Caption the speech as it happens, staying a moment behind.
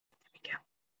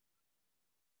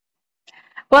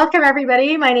Welcome,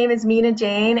 everybody. My name is Mina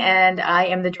Jane, and I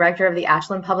am the director of the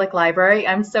Ashland Public Library.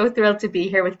 I'm so thrilled to be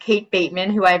here with Kate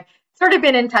Bateman, who I've sort of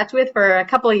been in touch with for a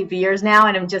couple of years now,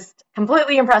 and I'm just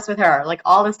completely impressed with her, like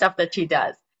all the stuff that she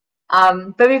does.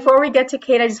 But before we get to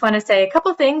Kate, I just want to say a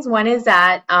couple things. One is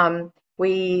that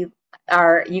you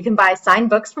can buy signed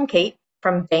books from Kate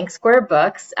from Bank Square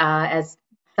Books. As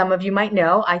some of you might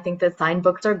know, I think that signed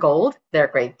books are gold. They're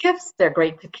great gifts. They're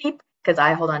great to keep because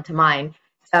I hold on to mine.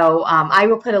 So I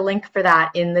will put a link for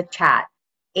that in the chat.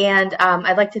 And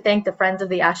I'd like to thank the Friends of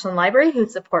the Ashland Library who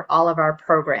support all of our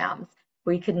programs.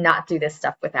 We could not do this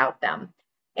stuff without them.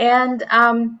 And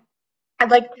I'd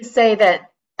like to say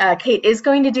that Kate is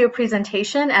going to do a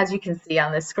presentation, as you can see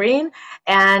on the screen.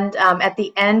 And at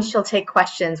the end, she'll take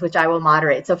questions, which I will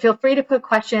moderate. So feel free to put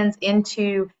questions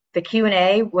into the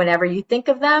Q&A whenever you think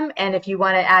of them. And if you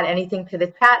want to add anything to the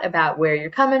chat about where you're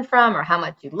coming from or how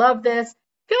much you love this,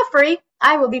 feel free.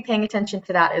 I will be paying attention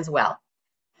to that as well.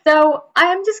 So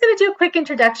I'm just going to do a quick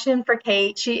introduction for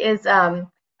Kate. She is a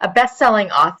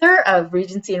best-selling author of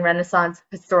Regency and Renaissance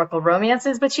historical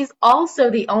romances, but she's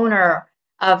also the owner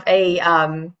of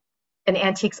an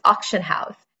antiques auction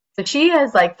house. So she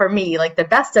is, like, for me, like the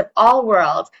best of all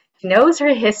worlds. She knows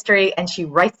her history and she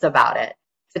writes about it.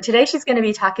 So today she's going to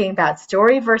be talking about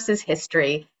story versus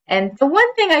history. And the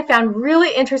one thing I found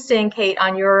really interesting, Kate,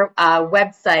 on your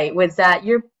website was that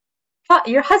your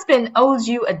husband owes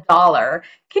you $1.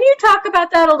 Can you talk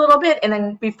about that a little bit? And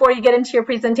then before you get into your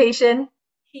presentation?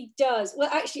 He does. Well,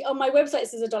 actually, on my website it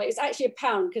says $1. It's actually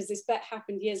 £1 because this bet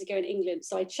happened years ago in England.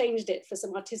 So I changed it for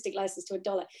some artistic license to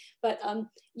 $1. But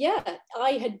yeah,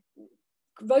 I had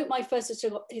wrote my first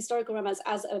historical romance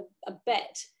as a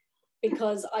bet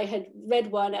because I had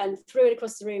read one and threw it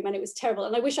across the room and it was terrible.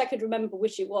 And I wish I could remember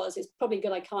which it was. It's probably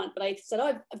good I can't. But I said,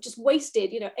 oh, I've just wasted,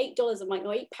 $8 of my,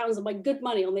 or £8 of my good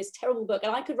money on this terrible book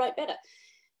and I could write better.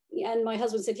 And my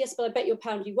husband said, yes, but I bet you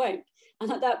 £1 you won't.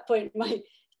 And at that point, my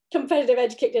competitive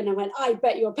edge kicked in and I went, I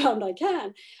bet you £1 I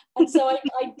can. And so I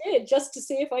did just to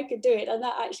see if I could do it. And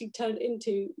that actually turned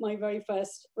into my very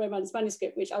first romance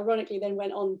manuscript, which ironically then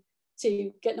went on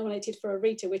to get nominated for a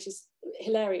Rita, which is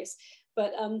hilarious.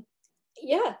 But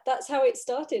yeah, that's how it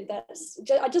started.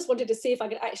 I just wanted to see if I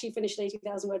could actually finish an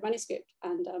 80,000 word manuscript.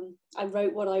 And I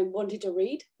wrote what I wanted to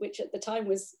read, which at the time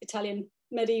was Italian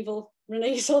medieval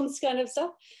Renaissance kind of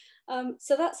stuff.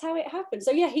 So that's how it happened.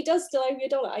 So yeah, he does still owe me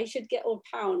 $1. I should get, or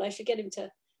 £1. I should get him to,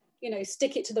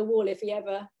 stick it to the wall if he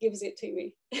ever gives it to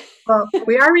me. Well,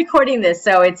 we are recording this,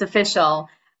 so it's official.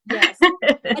 Yes,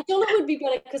 $1 would be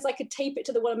better because I could tape it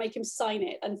to the wall and make him sign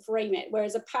it and frame it,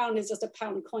 whereas £1 is just a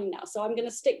pound coin now. So I'm going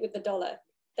to stick with the $1.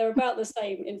 They're about the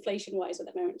same inflation-wise at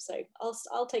the moment, so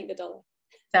I'll take the $1.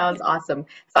 Sounds awesome.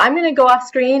 So I'm going to go off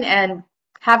screen and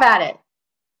have at it.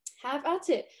 Have at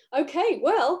it. Okay,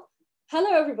 well,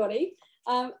 hello everybody.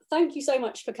 Thank you so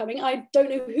much for coming. I don't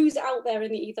know who's out there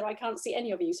in the ether. I can't see any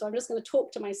of you, so I'm just going to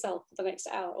talk to myself for the next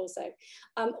hour or so.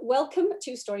 Welcome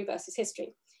to Story versus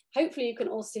History. Hopefully you can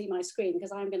all see my screen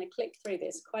because I'm going to click through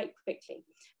this quite quickly.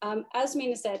 As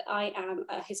Mina said, I am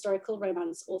a historical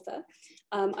romance author.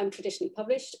 I'm traditionally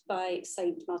published by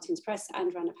St. Martin's Press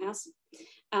and Random House.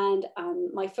 And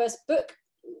my first book,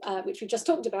 which we just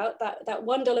talked about, that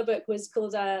 $1 book was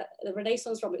called The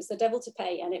Renaissance Romance, The Devil to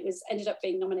Pay, and it ended up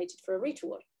being nominated for a Rita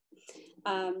Award.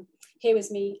 Here was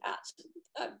me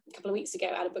at a couple of weeks ago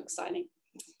at a book signing.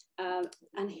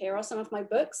 And here are some of my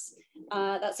books.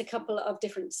 That's a couple of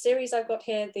different series I've got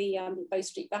here. The both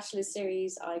Street Bachelors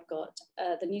series. I've got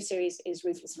the new series is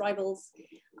Ruthless Rivals.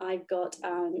 I've got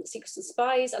Secrets and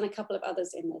Spies and a couple of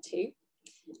others in there too.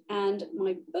 And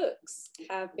my books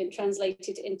have been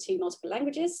translated into multiple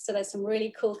languages. So there's some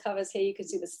really cool covers here. You can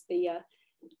see this, the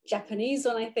Japanese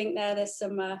one, I think there. There's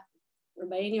some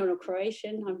Romanian or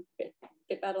Croatian. I'm a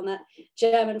bit bad on that.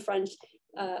 German, French,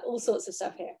 all sorts of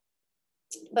stuff here.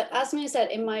 But as Mina said,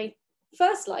 in my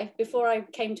first life, before I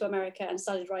came to America and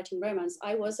started writing romance,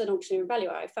 I was an auctioneer and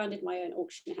valuer. I founded my own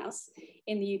auction house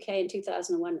in the UK in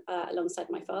 2001 alongside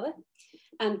my father.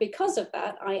 And because of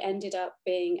that, I ended up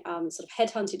being sort of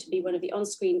headhunted to be one of the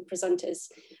on-screen presenters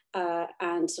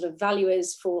and sort of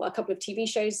valuers for a couple of TV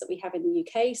shows that we have in the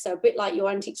UK. So a bit like your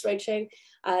Antiques Roadshow,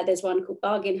 there's one called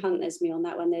Bargain Hunt, there's me on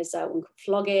that one. There's one called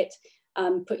Flog It,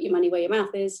 Put Your Money Where Your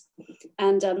Mouth Is.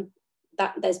 And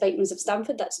there's Bateman's of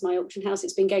Stamford, that's my auction house.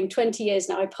 It's been going 20 years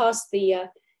now. I passed the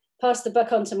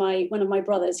buck on to one of my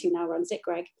brothers who now runs it,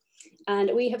 Greg. And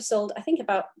we have sold, I think,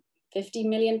 about £50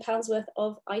 million worth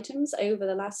of items over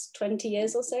the last 20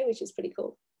 years or so, which is pretty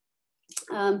cool.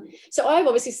 So I've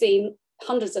obviously seen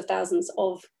hundreds of thousands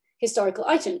of historical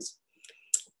items.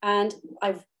 And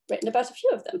I've written about a few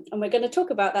of them, and we're going to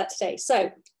talk about that today.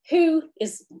 So who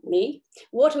is me?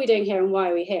 What are we doing here and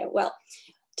why are we here? Well,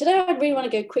 today I really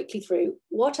want to go quickly through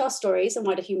what are stories and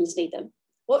why do humans need them?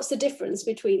 What's the difference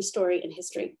between story and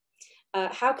history?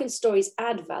 How can stories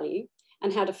add value?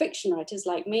 And how do fiction writers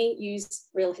like me use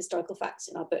real historical facts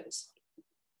in our books?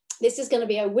 This is going to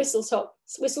be a whistle-stop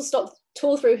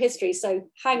tour through history, so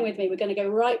hang with me. We're going to go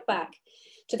right back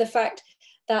to the fact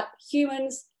that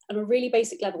humans, on a really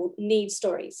basic level, need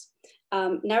stories.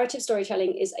 Narrative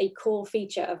storytelling is a core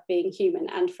feature of being human,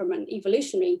 and from an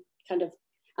evolutionary kind of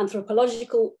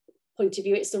anthropological point of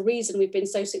view, it's the reason we've been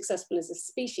so successful as a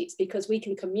species, because we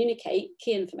can communicate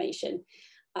key information.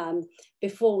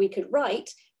 Before we could write,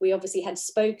 we obviously had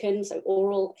spoken, so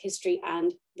oral history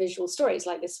and visual stories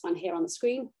like this one here on the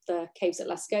screen, the caves at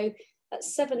Lascaux.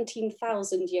 That's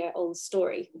 17,000-year-old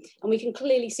story. And we can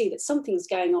clearly see that something's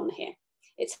going on here.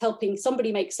 It's helping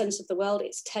somebody make sense of the world.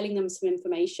 It's telling them some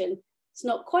information. It's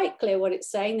not quite clear what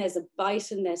it's saying. There's a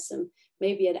bison, there's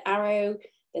maybe an arrow,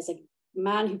 there's a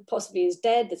man who possibly is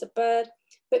dead, there's a bird,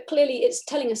 but clearly it's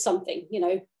telling us something, you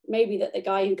know, maybe that the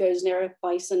guy who goes near a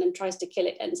bison and tries to kill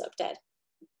it ends up dead.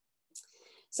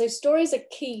 So stories are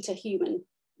key to human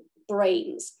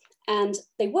brains, and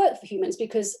they work for humans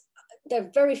because there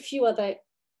are very few other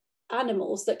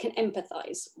animals that can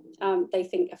empathize. They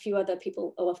think a few other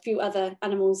people or a few other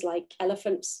animals like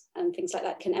elephants and things like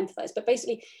that can empathize, but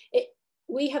basically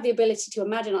we have the ability to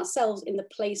imagine ourselves in the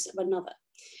place of another.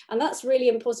 And that's really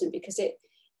important because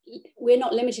we're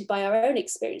not limited by our own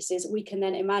experiences. We can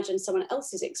then imagine someone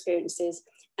else's experiences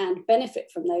and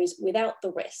benefit from those without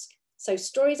the risk. So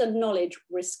stories are knowledge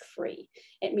risk-free.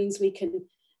 It means we can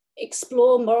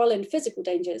explore moral and physical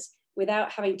dangers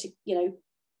without having to, you know,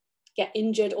 get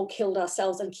injured or killed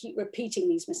ourselves and keep repeating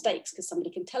these mistakes, because somebody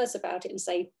can tell us about it and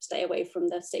say, stay away from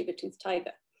the saber-toothed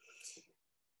tiger.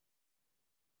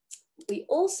 We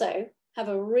also have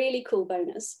a really cool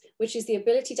bonus, which is the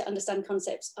ability to understand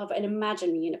concepts of an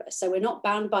imaginary universe. So we're not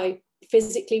bound by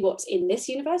physically what's in this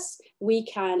universe. We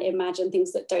can imagine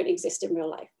things that don't exist in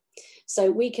real life. So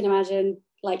we can imagine,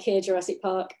 like here, Jurassic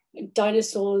Park,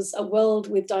 dinosaurs, a world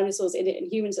with dinosaurs in it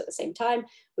and humans at the same time.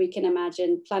 We can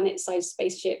imagine planet-sized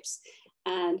spaceships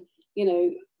and, you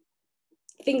know,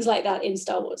 things like that in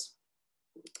Star Wars.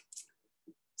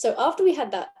 So after we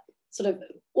had that sort of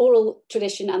oral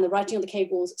tradition and the writing on the cave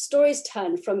walls, stories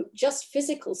turned from just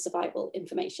physical survival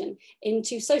information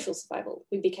into social survival.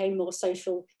 We became more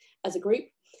social as a group,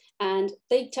 and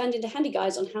they turned into handy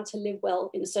guides on how to live well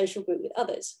in a social group with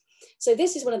others. So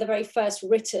this is one of the very first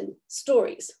written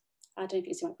stories. I don't know if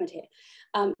you see my point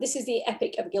here. This is the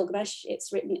Epic of Gilgamesh.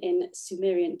 It's written in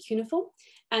Sumerian cuneiform,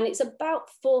 and it's about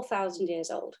 4,000 years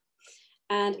old.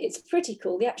 And it's pretty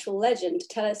cool. The actual legend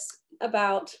tells us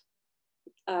about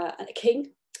a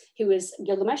king who was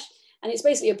Gilgamesh, and it's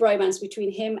basically a bromance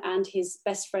between him and his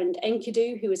best friend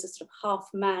Enkidu, who is a sort of half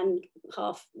man,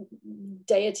 half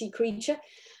deity creature.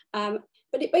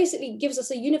 But it basically gives us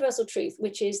a universal truth,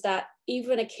 which is that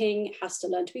even a king has to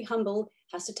learn to be humble,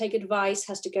 has to take advice,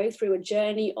 has to go through a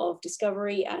journey of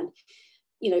discovery, and,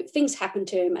 you know, things happen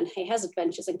to him and he has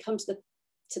adventures and comes to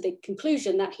the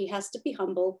conclusion that he has to be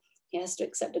humble, he has to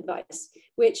accept advice,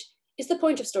 which is the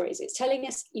point of stories. It's telling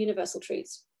us universal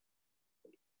truths.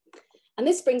 And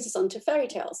this brings us on to fairy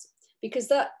tales, because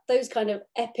those kind of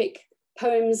epic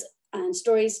poems and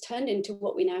stories turned into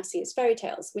what we now see as fairy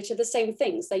tales, which are the same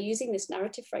things. They're using this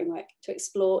narrative framework to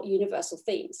explore universal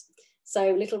themes.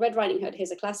 So Little Red Riding Hood,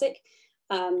 here's a classic.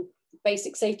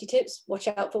 Basic safety tips: watch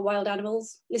out for wild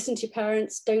animals, listen to your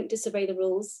parents, don't disobey the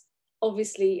rules.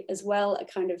 Obviously, as well, a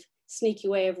kind of sneaky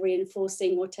way of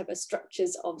reinforcing whatever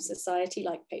structures of society,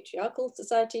 like patriarchal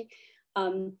society,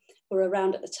 were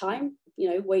around at the time. You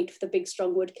know, wait for the big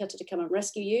strong woodcutter to come and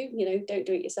rescue you, you know, don't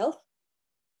do it yourself.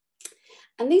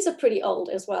 And these are pretty old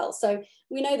as well. So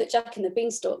we know that Jack and the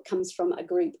Beanstalk comes from a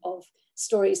group of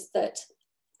stories that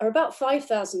are about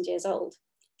 5,000 years old.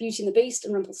 Beauty and the Beast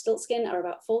and Rumpelstiltskin are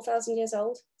about 4,000 years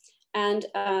old. And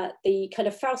the kind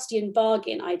of Faustian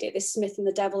bargain idea, this Smith and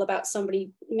the Devil, about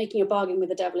somebody making a bargain with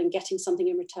the devil and getting something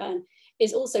in return,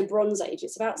 is also Bronze Age.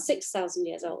 It's about 6,000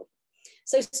 years old.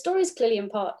 So stories clearly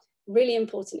impart really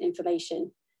important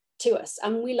information to us,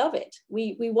 and we love it.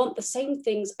 We want the same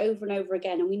things over and over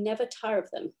again, and we never tire of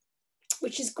them,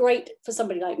 which is great for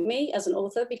somebody like me as an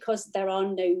author, because there are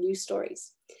no new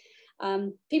stories.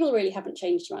 People really haven't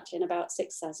changed much in about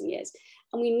 6,000 years.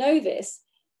 And we know this.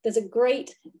 There's a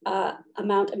great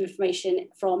amount of information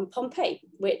from Pompeii,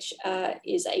 which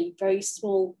is a very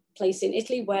small place in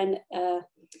Italy when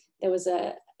there was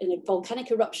a volcanic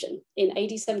eruption in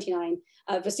AD 79.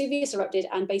 Vesuvius erupted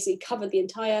and basically covered the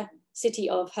entire city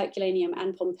of Herculaneum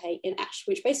and Pompeii in ash,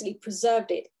 which basically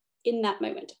preserved it in that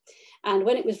moment. And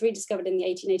when it was rediscovered in the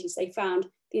 1880s, they found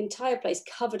the entire place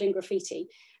covered in graffiti.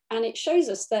 And it shows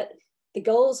us that the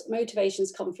goals,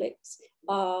 motivations, conflicts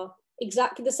are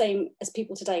exactly the same as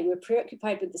people today. We're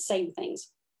preoccupied with the same things.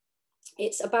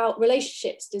 It's about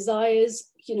relationships,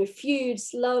 desires,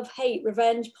 feuds, love, hate,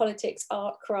 revenge, politics,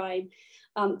 art, crime.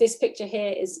 This picture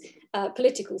here is a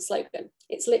political slogan.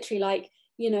 It's literally like,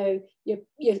 your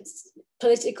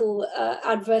political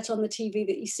advert on the TV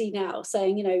that you see now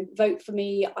saying, vote for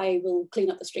me, I will clean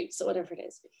up the streets, or whatever it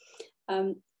is.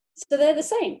 So they're the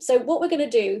same. So what we're going to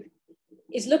do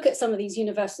is look at some of these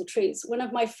universal truths. One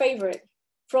of my favorite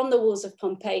from the walls of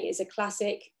Pompeii is a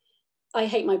classic, I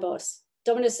hate my boss.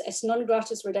 Dominus est non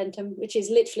gratus redentum, which is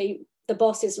literally, the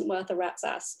boss isn't worth a rat's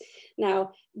ass.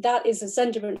 Now, that is a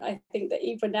sentiment, I think, that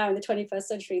even now in the 21st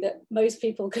century, that most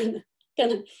people can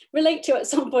relate to at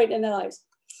some point in their lives.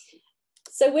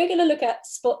 So we're going to look at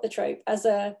Spot the Trope. As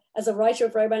a writer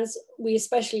of romance, we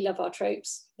especially love our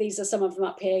tropes. These are some of them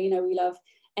up here. We love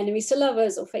enemies to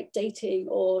lovers, or fake dating,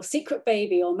 or secret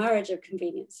baby, or marriage of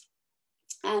convenience.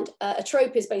 And a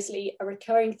trope is basically a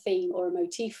recurring theme or a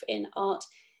motif in art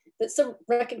that's a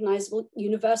recognizable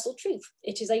universal truth.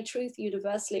 It is a truth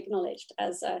universally acknowledged,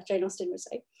 as Jane Austen would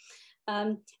say.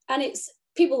 And it's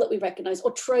people that we recognize,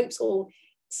 or tropes, or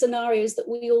scenarios that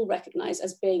we all recognize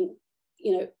as being,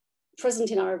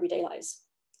 present in our everyday lives.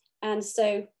 And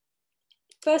so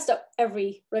first up,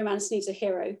 every romance needs a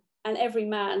hero, and every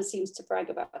man seems to brag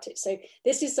about it. So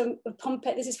this is from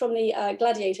the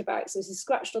gladiator barracks. This is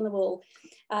scratched on the wall.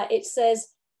 It says,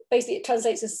 basically it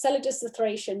translates as Celidus the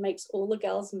Thracian makes all the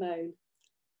girls moan.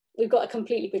 We've got a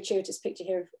completely gratuitous picture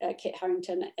here of Kit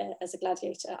Harington as a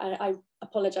gladiator. I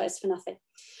apologize for nothing.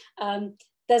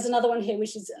 There's another one here,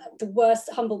 which is the worst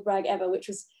humble brag ever, which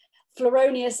was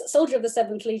Floronius, soldier of the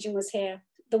 7th Legion, was here.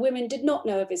 The women did not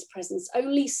know of his presence.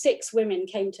 Only 6 women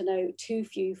came to know, too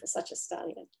few for such a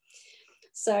stallion.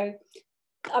 So,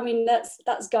 I mean,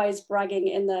 that's guys bragging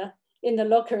in the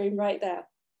locker room right there.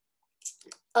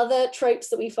 Other tropes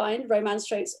that we find, romance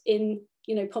tropes in,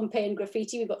 Pompeian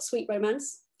graffiti, we've got sweet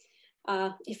romance.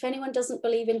 If anyone doesn't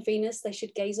believe in Venus, they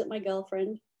should gaze at my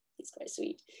girlfriend. It's quite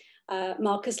sweet.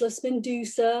 Marcus loves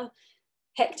Medusa.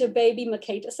 Hector baby,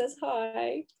 Makeda says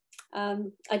hi.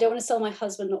 I don't want to sell my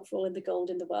husband, not for all in the gold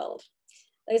in the world.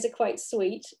 Those are quite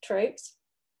sweet tropes.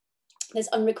 There's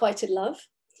unrequited love.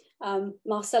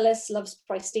 Marcellus loves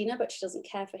Pristina, but she doesn't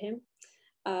care for him.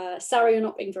 Sarah, you're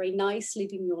not being very nice,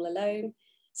 leaving me all alone.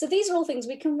 So these are all things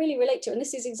we can really relate to. And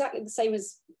this is exactly the same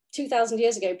as 2,000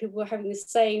 years ago. People were having the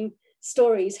same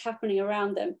stories happening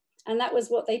around them. And that was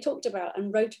what they talked about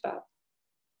and wrote about.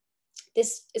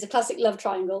 This is a classic love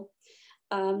triangle.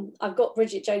 I've got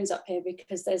Bridget Jones up here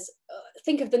because there's,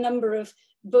 think of the number of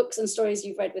books and stories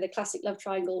you've read with a classic love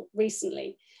triangle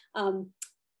recently.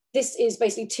 This is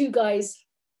basically 2 guys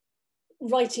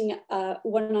writing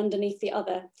one underneath the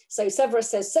other. So Severus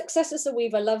says, Successus a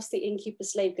weaver loves the innkeeper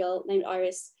slave girl named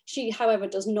Iris. She, however,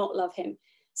 does not love him.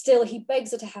 Still, he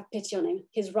begs her to have pity on him.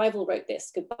 His rival wrote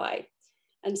this, goodbye.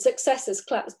 And Successus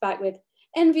claps back with,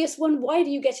 envious one, why do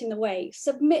you get in the way?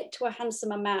 Submit to a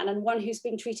handsomer man and one who's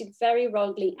been treated very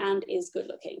wrongly and is good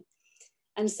looking.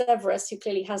 And Severus, who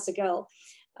clearly has a girl,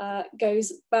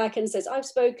 goes back and says, I've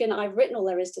spoken, I've written all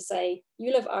there is to say.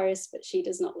 You love Iris, but she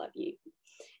does not love you.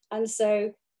 And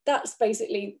so that's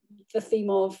basically the theme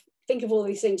of, think of all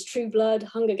these things, True Blood,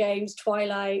 Hunger Games,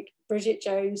 Twilight, Bridget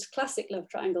Jones, classic love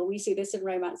triangle. We see this in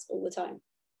romance all the time.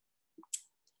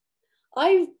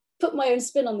 I've put my own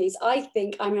spin on these. I'm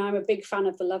a big fan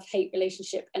of the love-hate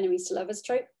relationship, enemies to lovers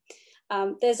trope.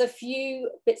 There's a few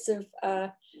bits of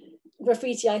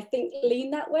graffiti I think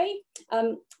lean that way.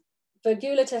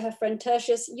 Virgula to her friend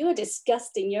Tertius, you're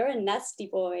disgusting, you're a nasty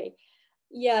boy.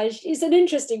 Yeah, it's an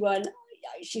interesting one.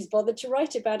 She's bothered to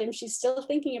write about him. She's still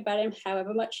thinking about him,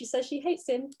 however much she says she hates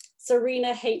him.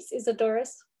 Serena hates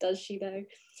Isidorus, does she though?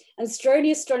 And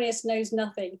Stronius knows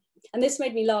nothing. And this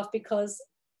made me laugh because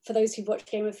for those who've watched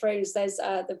Game of Thrones, there's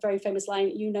the very famous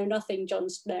line, you know nothing, Jon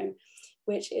Snow,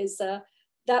 which is,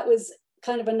 that was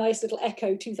kind of a nice little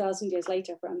echo 2,000 years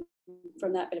later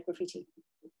from that bit of graffiti.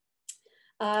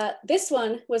 This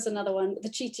one was another one, the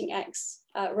cheating ex.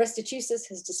 Restitutus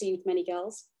has deceived many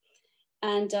girls.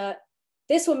 And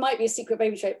this one might be a secret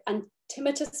baby trope, and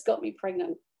Timotus got me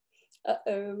pregnant.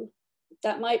 Uh-oh,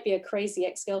 that might be a crazy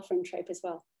ex-girlfriend trope as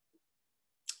well.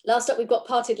 Last up, we've got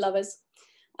parted lovers.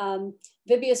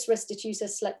 Vibius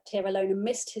Restitutus slept here alone and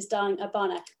missed his dying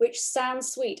Urbana, which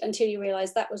sounds sweet until you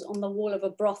realize that was on the wall of a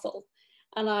brothel.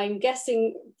 And I'm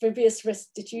guessing Vibius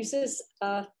Restitutus,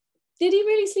 did he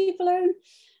really sleep alone?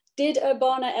 Did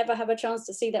Urbana ever have a chance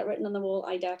to see that written on the wall?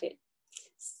 I doubt it.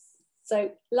 So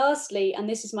lastly, and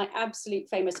this is my absolute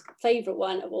favorite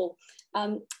one of all,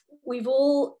 we've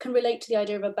all can relate to the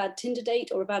idea of a bad Tinder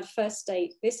date or a bad first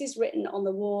date. This is written on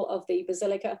the wall of the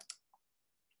Basilica.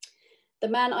 The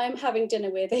man I am having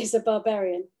dinner with is a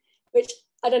barbarian, which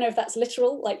I don't know if that's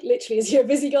literal, like literally is he a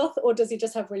Visigoth, or does he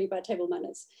just have really bad table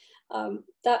manners?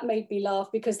 That made me laugh,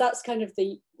 because that's kind of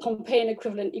the Pompeian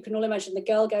equivalent. You can all imagine the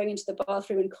girl going into the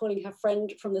bathroom and calling her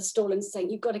friend from the stall and saying,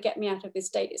 you've got to get me out of this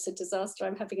date. It's a disaster.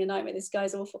 I'm having a nightmare. This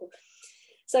guy's awful.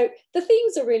 So the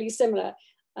themes are really similar.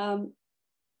 And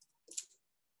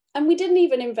we didn't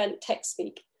even invent text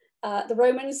speak. The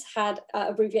Romans had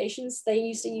abbreviations. They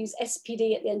used to use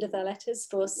SPD at the end of their letters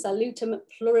for salutum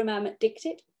plurimam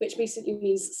dictit, which basically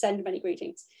means send many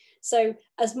greetings. So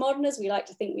as modern as we like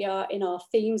to think we are in our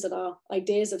themes and our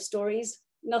ideas of stories,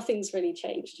 nothing's really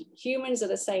changed. Humans are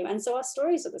the same, and so our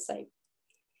stories are the same.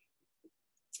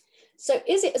 So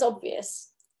is it as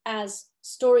obvious as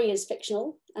story is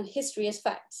fictional and history is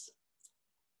facts?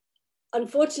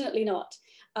 Unfortunately not.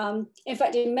 In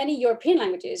fact, in many European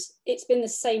languages, it's been the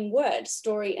same word,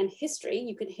 story and history.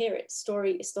 You can hear it,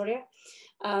 story, historia.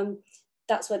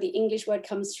 That's where the English word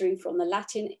comes through from the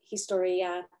Latin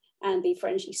historia and the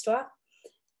French histoire.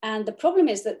 And the problem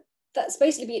is that that's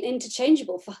basically been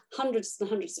interchangeable for hundreds and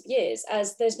hundreds of years,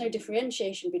 as there's no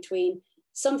differentiation between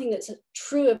something that's a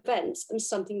true event and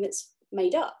something that's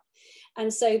made up.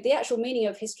 And so the actual meaning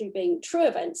of history being true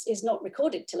events is not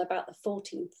recorded till about the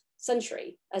 14th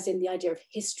century, as in the idea of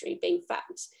history being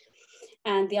facts.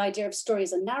 And the idea of story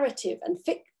as a narrative and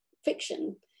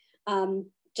fiction,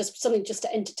 just something just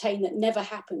to entertain that never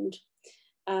happened,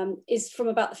 is from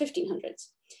about the 1500s.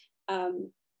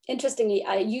 Interestingly,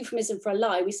 a euphemism for a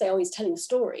lie, we say, oh, he's telling a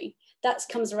story. That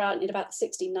comes around in about the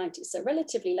 1690s, so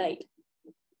relatively late.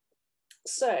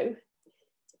 So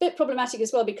it's a bit problematic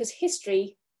as well, because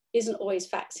history isn't always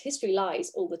facts. History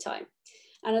lies all the time.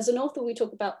 And as an author, we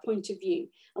talk about point of view,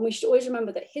 and we should always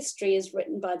remember that history is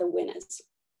written by the winners.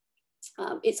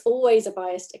 It's always a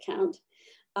biased account.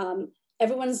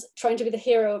 Everyone's trying to be the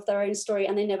hero of their own story,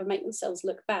 and they never make themselves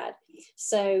look bad.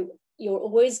 So you're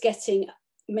always getting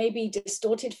maybe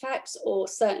distorted facts, or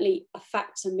certainly a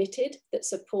facts omitted that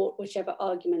support whichever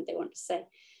argument they want to say.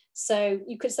 So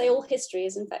you could say all history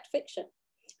is in fact fiction.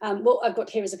 What I've got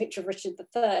here is a picture of Richard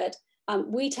III.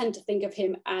 We tend to think of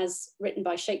him as written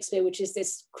by Shakespeare, which is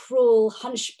this cruel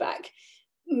hunchback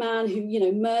man who, you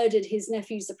know, murdered his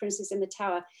nephews, the princes in the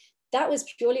Tower. That was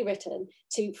purely written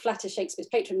to flatter Shakespeare's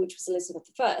patron, which was Elizabeth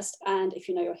I. And if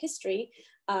you know your history,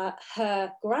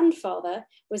 her grandfather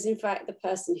was in fact the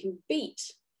person who beat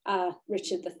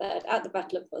Richard III at the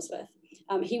Battle of Bosworth.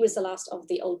 He was the last of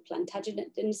the old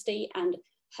Plantagenet dynasty, and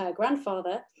her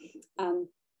grandfather, her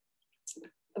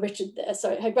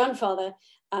grandfather,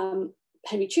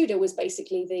 Henry Tudor, was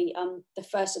basically the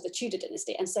first of the Tudor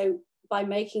dynasty. And so by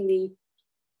making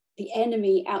the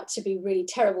enemy out to be really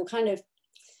terrible, kind of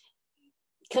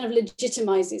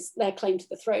legitimizes their claim to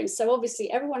the throne. So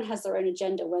obviously everyone has their own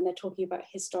agenda when they're talking about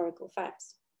historical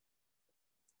facts.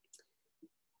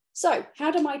 So how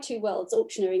do my two worlds,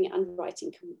 auctioneering and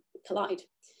writing, collide?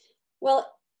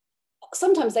 Well,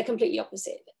 sometimes they're completely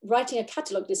opposite. Writing a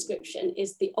catalogue description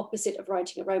is the opposite of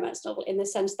writing a romance novel, in the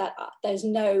sense that there's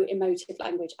no emotive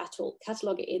language at all.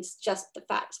 Catalogue is just the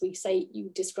facts. We say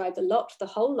you describe the lot, the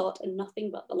whole lot, and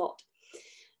nothing but the lot.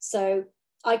 So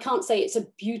I can't say it's a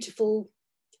beautiful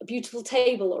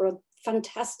table or a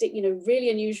fantastic, you know, really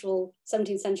unusual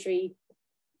 17th century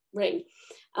ring.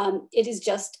 It is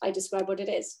just, I describe what it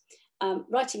is.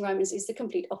 Writing romance is the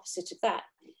complete opposite of that.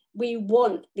 We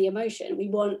want the emotion. We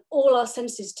want all our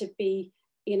senses to be,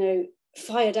 you know,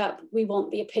 fired up. We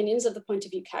want the opinions of the point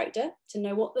of view character, to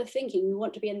know what they're thinking. We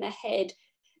want to be in their head,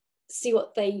 see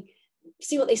what they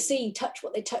see, touch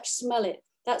what they touch, smell it.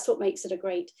 That's what makes it a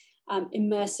great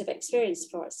immersive experience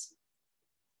for us.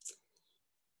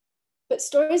 But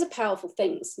stories are powerful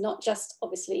things, not just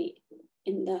obviously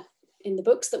in the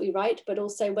books that we write, but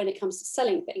also when it comes to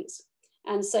selling things.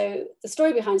 And so the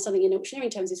story behind something in auctioneering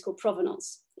terms is called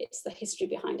provenance. It's the history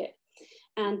behind it,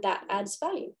 and that adds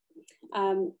value.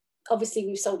 Obviously,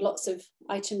 we've sold lots of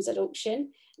items at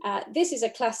auction. This is a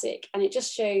classic, and it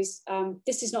just shows,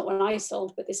 this is not one I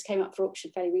sold, but this came up for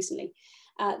auction fairly recently.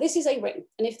 This is a ring,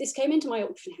 and if this came into my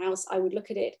auction house, I would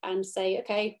look at it and say,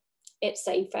 okay, it's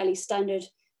a fairly standard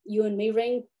you and me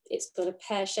ring. It's got a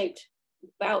pear-shaped,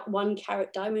 about 1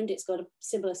 carat diamond. It's got a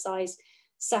similar size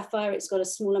sapphire. It's got a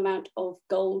small amount of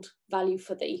gold value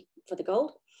for the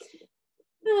gold,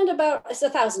 and about it's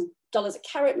 $1,000 a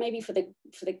carat maybe for the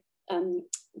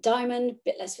diamond, a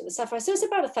bit less for the sapphire. So it's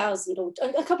about $1,000 or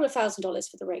a couple of $1,000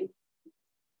 for the ring.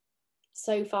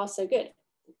 So far, so good.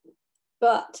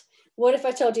 But what if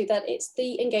I told you that it's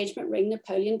the engagement ring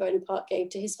Napoleon Bonaparte gave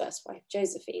to his first wife,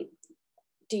 Josephine?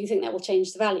 Do you think that will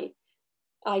change the value?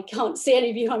 I can't see any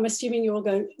of you. I'm assuming you all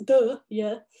go, duh,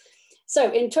 yeah. So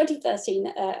in 2013,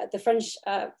 the French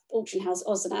auction house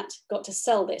Ozonat got to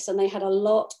sell this, and they had a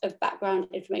lot of background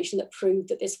information that proved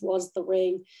that this was the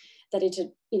ring, that it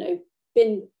had, you know,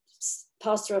 been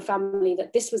passed through a family,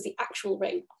 that this was the actual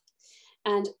ring.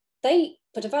 And they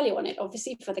put a value on it,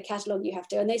 obviously for the catalogue you have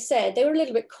to, and they said, they were a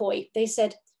little bit coy. They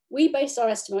said, we based our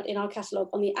estimate in our catalogue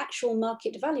on the actual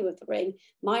market value of the ring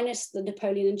minus the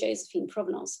Napoleon and Josephine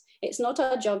provenance. It's not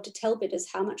our job to tell bidders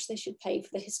how much they should pay for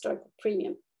the historical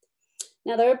premium.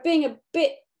 Now they're being a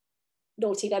bit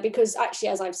naughty there, because actually,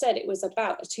 as I've said, it was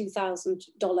about a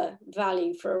 $2,000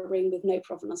 value for a ring with no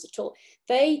provenance at all.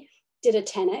 They did a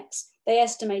 10x, they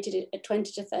estimated it at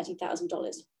 $20,000 to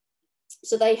 $30,000.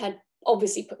 So they had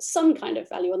obviously put some kind of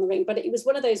value on the ring, but it was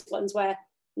one of those ones where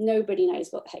nobody knows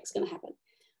what the heck's going to happen.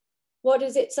 What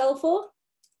does it sell for?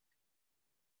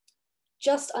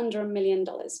 Just under $1 million,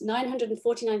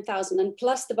 $949,000, and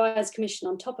plus the buyer's commission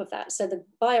on top of that. So the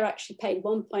buyer actually paid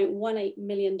 $1.18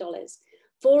 million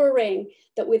for a ring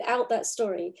that without that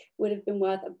story would have been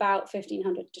worth about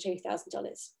 $1,500 to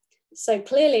 $2,000. So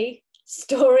clearly,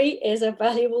 story is a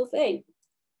valuable thing.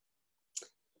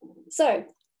 So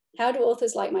how do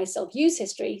authors like myself use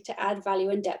history to add value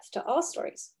and depth to our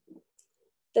stories?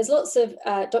 There's lots of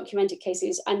documented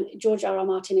cases, and George R.R.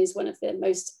 Martin is one of the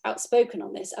most outspoken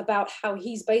on this, about how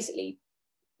he's basically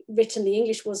written the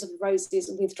English Wars of the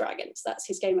Roses with dragons. That's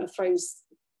his Game of Thrones,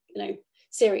 you know,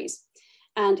 series.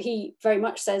 And he very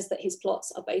much says that his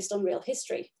plots are based on real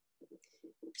history.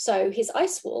 So his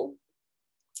Ice Wall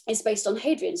is based on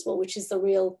Hadrian's Wall, which is the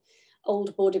real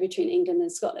old border between England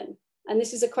and Scotland. And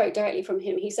this is a quote directly from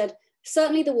him. He said,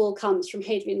 "Certainly the wall comes from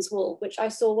Hadrian's Wall, which I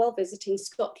saw while visiting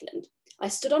Scotland. I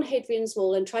stood on Hadrian's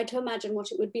Wall and tried to imagine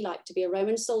what it would be like to be a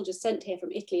Roman soldier sent here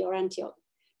from Italy or Antioch,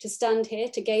 to stand here,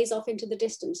 to gaze off into the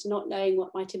distance, not knowing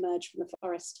what might emerge from the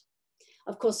forest.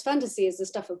 Of course, fantasy is the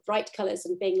stuff of bright colours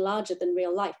and being larger than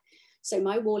real life, so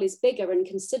my wall is bigger and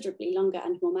considerably longer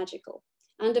and more magical.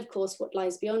 And of course, what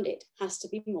lies beyond it has to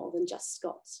be more than just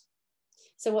Scots."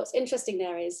 So what's interesting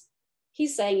there is,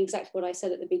 he's saying exactly what I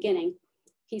said at the beginning.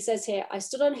 He says here, I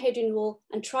stood on Hadrian Wall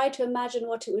and tried to imagine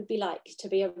what it would be like to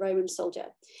be a Roman soldier.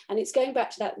 And it's going back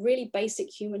to that really basic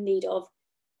human need of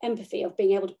empathy, of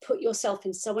being able to put yourself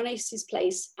in someone else's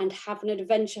place and have an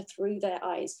adventure through their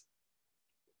eyes,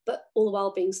 but all the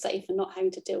while being safe and not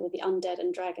having to deal with the undead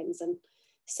and dragons and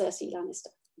Cersei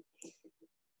Lannister.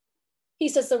 He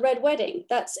says the Red Wedding,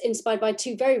 that's inspired by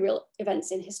two very real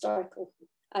events in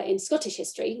Scottish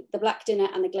history, the Black Dinner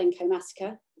and the Glencoe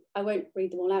Massacre. I won't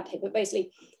read them all out here, but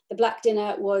basically the Black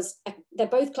Dinner they're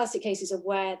both classic cases of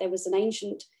where there was an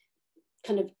ancient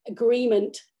kind of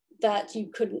agreement that you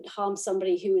couldn't harm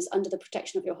somebody who was under the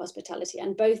protection of your hospitality.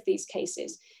 And both these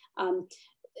cases,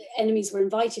 enemies were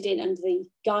invited in under the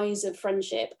guise of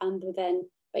friendship and were then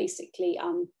basically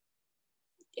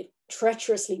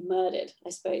treacherously murdered, I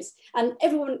suppose. And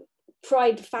everyone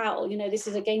cried foul, you know, this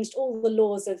is against all the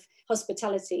laws of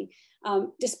hospitality,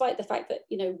 despite the fact that,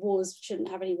 you know, wars shouldn't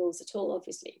have any rules at all,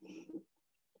 obviously.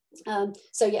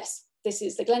 So yes, this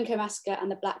is the Glencoe Massacre and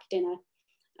the Black Dinner,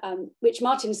 which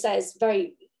Martin says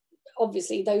very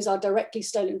obviously those are directly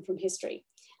stolen from history.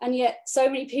 And yet so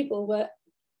many people were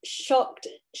shocked,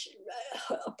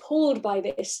 appalled by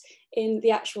this in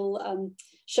the actual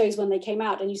shows when they came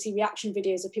out, and you see reaction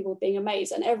videos of people being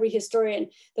amazed, and every historian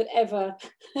that ever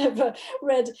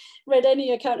read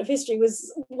any account of history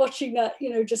was watching that, you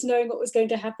know, just knowing what was going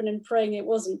to happen and praying it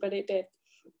wasn't, but it did.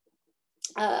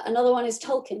 Another one is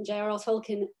Tolkien. J.R.R.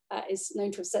 Tolkien is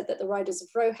known to have said that the Riders of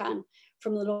Rohan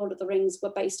from the Lord of the Rings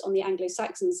were based on the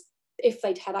Anglo-Saxons if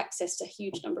they'd had access to a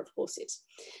huge number of horses.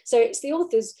 So it's the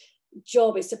author's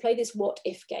job is to play this what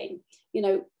if game. You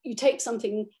know, you take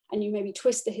something and you maybe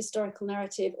twist the historical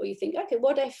narrative, or you think, okay,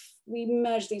 what if we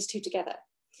merge these two together?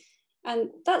 And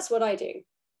that's what I do.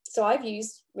 So I've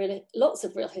used really lots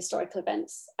of real historical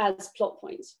events as plot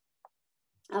points.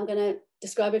 I'm going to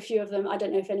describe a few of them. I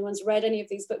don't know if anyone's read any of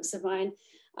these books of mine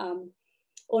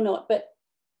or not, but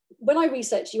when I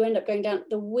research, you end up going down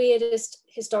the weirdest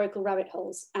historical rabbit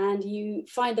holes, and you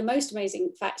find the most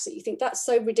amazing facts that you think that's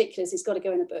so ridiculous, it's got to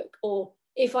go in a book. Or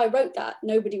if I wrote that,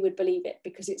 nobody would believe it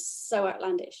because it's so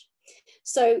outlandish.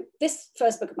 So this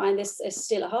first book of mine, this is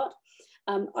Steal a Heart.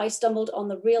 I stumbled on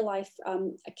the real life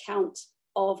account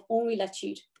of Henri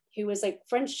Latude, who was a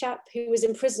French chap who was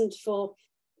imprisoned for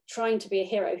trying to be a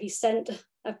hero. He sent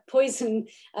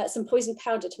some poison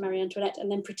powder to Marie Antoinette,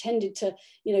 and then pretended to,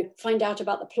 find out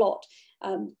about the plot.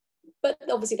 But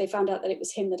obviously they found out that it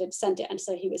was him that had sent it, and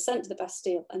so he was sent to the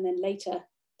Bastille, and then later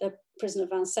the prison of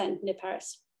Vincennes near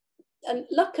Paris. And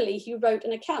luckily he wrote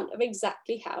an account of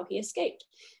exactly how he escaped,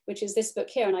 which is this book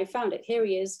here, and I found it. Here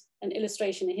he is, an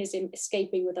illustration of him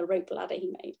escaping with a rope ladder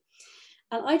he made.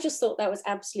 And I just thought that was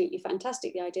absolutely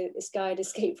fantastic, the idea that this guy had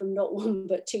escaped from not one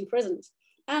but two prisons,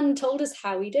 and told us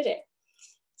how he did it.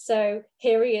 So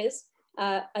here he is.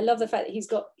 I love the fact that he's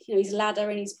got his ladder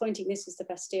and he's pointing, this is the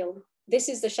Bastille. This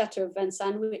is the Chateau of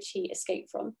Vincennes, which he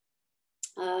escaped from.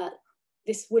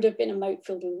 This would have been a moat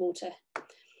filled with water.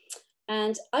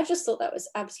 And I just thought that was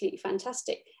absolutely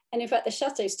fantastic. And in fact, the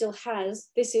chateau still has,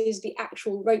 this is the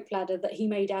actual rope ladder that he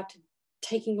made out of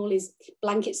taking all his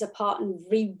blankets apart and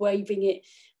weaving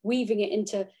it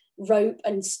into rope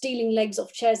and stealing legs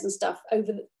off chairs and stuff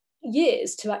over the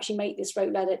years to actually make this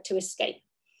rope ladder to escape.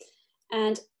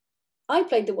 And I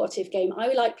played the what if game.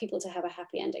 I like people to have a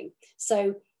happy ending.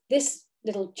 So this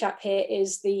little chap here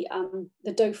is the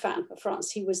Dauphin of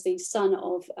France. He was the son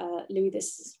of Louis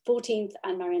XIV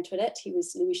and Marie Antoinette. He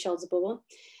was Louis Charles of Bourbon.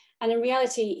 And in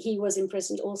reality, he was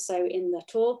imprisoned also in the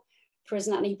Tours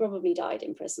prison, and he probably died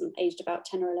in prison, aged about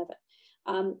 10 or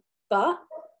 11. But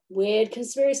weird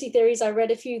conspiracy theories, I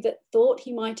read a few that thought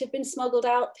he might have been smuggled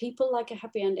out. People like a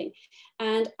happy ending.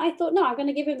 And I thought, no, I'm going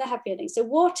to give him the happy ending. So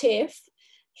what if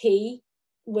he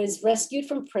was rescued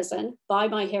from prison by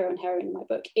my hero and heroine in my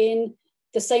book in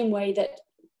the same way that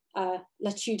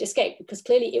Latude escaped? Because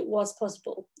clearly it was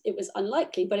possible. It was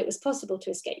unlikely, but it was possible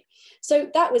to escape. So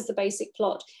that was the basic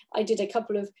plot. I did a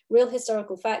couple of real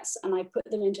historical facts and I put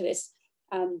them into this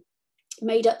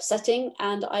made up setting,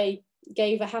 and I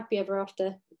gave a happy ever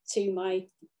after to my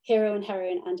hero and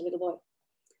heroine and a little boy.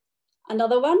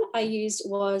 Another one I used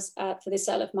was for this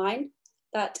sale of mine.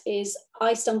 That is,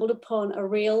 I stumbled upon a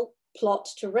real plot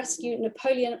to rescue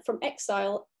Napoleon from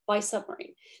exile by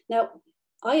submarine. Now,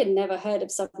 I had never heard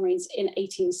of submarines in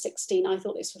 1816. I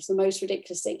thought this was the most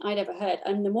ridiculous thing I'd ever heard.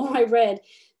 And the more I read,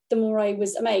 the more I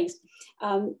was amazed.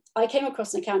 I came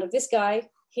across an account of this guy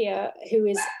here, who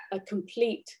is a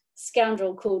complete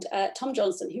scoundrel called Tom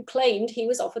Johnson, who claimed he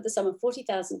was offered the sum of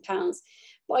 £40,000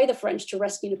 by the French to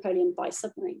rescue Napoleon by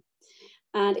submarine.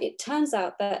 And it turns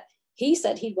out that he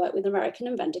said he'd worked with an American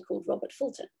inventor called Robert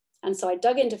Fulton. And so I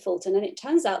dug into Fulton, and it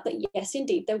turns out that yes,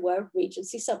 indeed, there were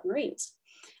Regency submarines.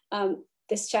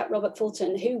 This chap, Robert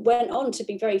Fulton, who went on to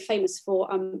be very famous for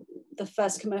the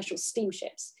first commercial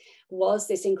steamships, was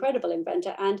this incredible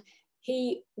inventor. And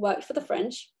he worked for the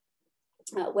French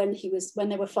when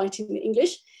they were fighting the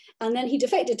English. And then he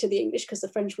defected to the English because the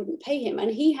French wouldn't pay him. And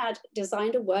he had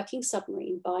designed a working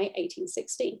submarine by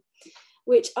 1816,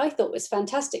 which I thought was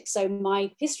fantastic. So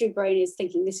my history brain is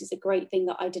thinking this is a great thing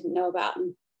that I didn't know about,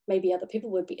 and maybe other people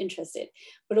would be interested.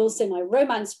 But also my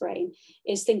romance brain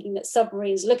is thinking that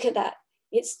submarines, look at that.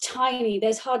 It's tiny,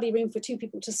 there's hardly room for two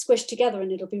people to squish together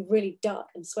and it'll be really dark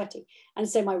and sweaty. And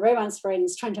so my romance brain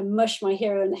is trying to mush my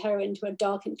hero and heroine into a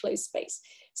dark and closed space.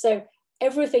 So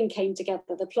everything came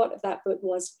together. The plot of that book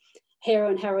was hero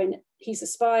and heroine, he's a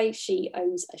spy, she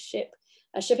owns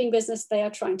a shipping business. They are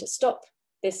trying to stop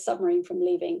this submarine from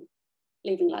leaving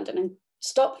London and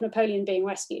stop Napoleon being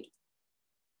rescued.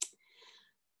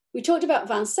 We talked about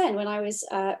Vincennes when I was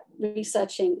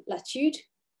researching Latude,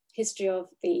 history of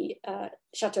the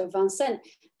Chateau of Vincennes.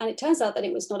 And it turns out that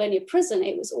it was not only a prison,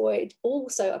 it was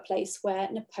also a place where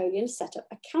Napoleon set up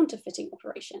a counterfeiting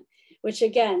operation, which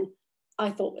again,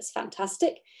 I thought was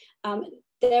fantastic.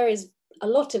 There is a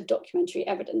lot of documentary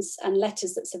evidence and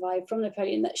letters that survive from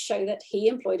Napoleon that show that he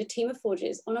employed a team of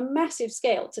forgers on a massive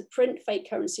scale to print fake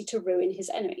currency to ruin his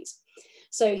enemies.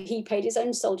 So he paid his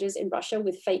own soldiers in Russia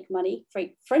with fake money,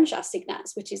 fake French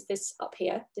assignats, which is this up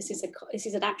here. This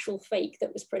is an actual fake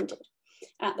that was printed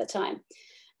at the time.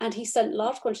 And he sent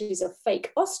large quantities of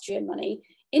fake Austrian money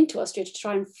into Austria to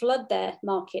try and flood their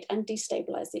market and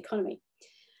destabilize the economy.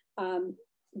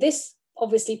 This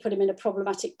obviously put him in a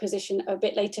problematic position a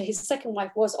bit later. His second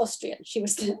wife was Austrian. She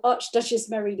was the Archduchess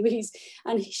Mary Louise,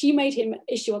 and she made him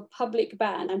issue a public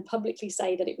ban and publicly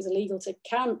say that it was illegal to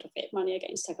counterfeit money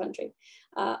against her country.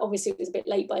 Obviously, it was a bit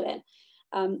late by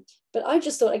then. But I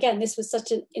just thought, again, this was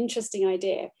such an interesting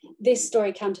idea. This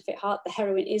story, Counterfeit Heart, the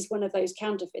heroine is one of those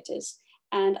counterfeiters.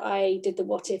 And I did the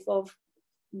what if of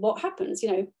what happens.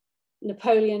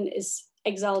 Napoleon is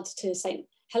exiled to St.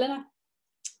 Helena.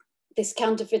 This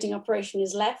counterfeiting operation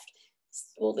is left,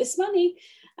 all this money.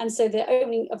 And so the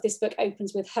opening of this book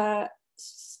opens with her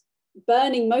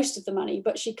burning most of the money,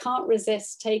 but she can't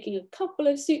resist taking a couple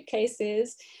of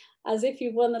suitcases as if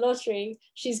you've won the lottery,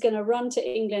 she's going to run to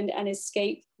England and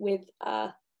escape with a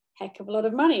heck of a lot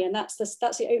of money. And that's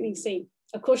the opening scene.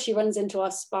 Of course, she runs into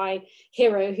our spy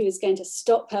hero who is going to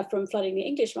stop her from flooding the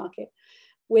English market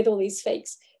with all these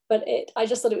fakes. But I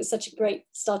just thought it was such a great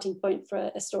starting point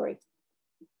for a story.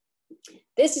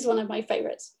 This is one of my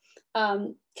favorites.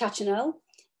 Cachanel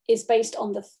is based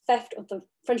on the theft of the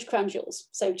French crown jewels.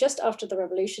 So just after the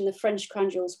revolution, the French crown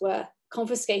jewels were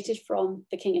confiscated from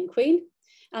the king and queen,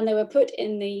 and they were put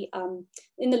in the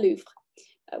Louvre,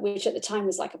 which at the time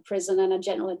was like a prison and a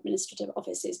general administrative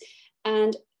offices.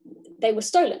 And they were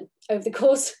stolen over the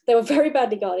course. They were very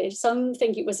badly guarded. Some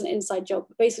think it was an inside job,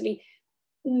 but basically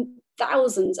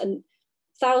thousands and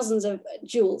thousands of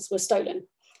jewels were stolen,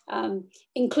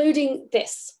 including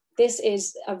this. This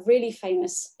is a really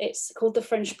famous, it's called the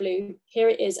French Blue. Here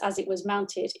it is as it was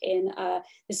mounted in,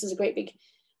 this is a great big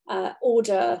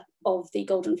order of the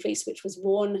Golden Fleece, which was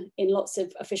worn in lots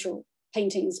of official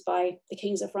paintings by the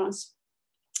kings of France.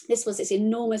 This was this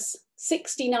enormous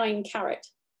 69 carat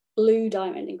blue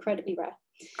diamond, incredibly rare.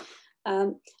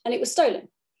 And it was stolen.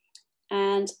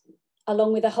 And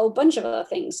along with a whole bunch of other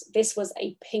things, this was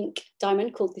a pink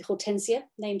diamond called the Hortensia,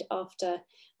 named after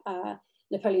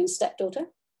Napoleon's stepdaughter.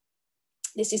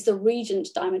 This is the Regent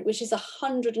diamond, which is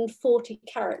 140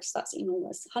 carats. That's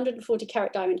enormous, 140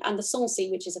 carat diamond, and the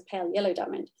Sancy, which is a pale yellow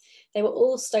diamond. They were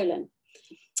all stolen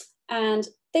and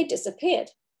they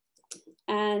disappeared.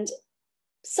 And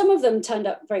some of them turned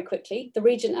up very quickly. The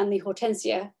Regent and the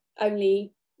Hortensia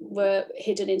only were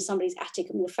hidden in somebody's attic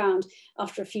and were found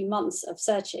after a few months of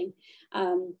searching.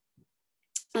 And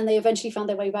they eventually found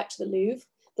their way back to the Louvre.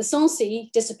 The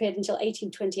Sancy disappeared until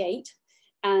 1828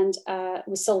 and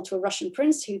was sold to a Russian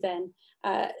prince who then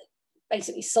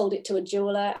basically sold it to a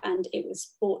jeweler, and it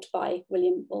was bought by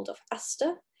William Waldorf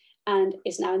Astor and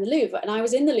is now in the Louvre. And I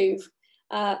was in the Louvre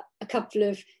a couple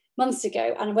of months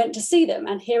ago and I went to see them,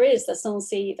 and here is the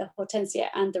Sancy, the Hortensia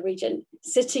and the Regent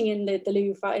sitting in the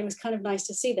Louvre. It was kind of nice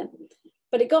to see them.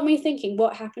 But it got me thinking,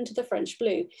 what happened to the French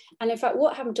Blue? And in fact,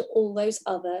 what happened to all those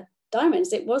other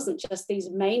diamonds? It wasn't just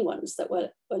these main ones that were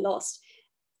lost.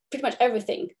 Pretty much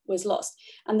everything was lost.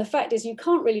 And the fact is, you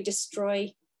can't really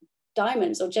destroy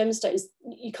diamonds or gemstones.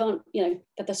 You can't,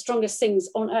 they're the strongest things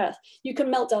on earth. You can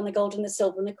melt down the gold and the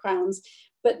silver and the crowns,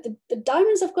 but the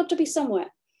diamonds have got to be somewhere.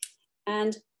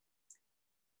 And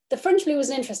the French Blue was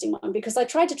an interesting one because I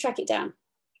tried to track it down.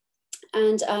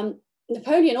 And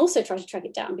Napoleon also tried to track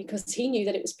it down because he knew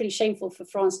that it was pretty shameful for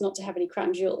France not to have any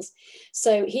crown jewels.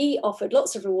 So he offered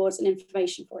lots of rewards and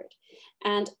information for it.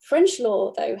 And French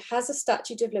law, though, has a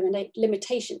statute of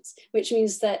limitations, which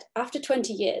means that after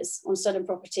 20 years on stolen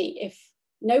property, if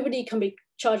nobody can be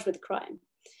charged with a crime.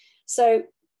 So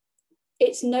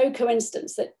it's no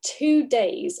coincidence that 2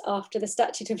 days after the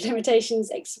statute of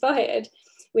limitations expired,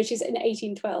 which is in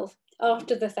 1812,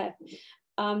 after the theft,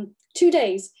 2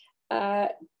 days,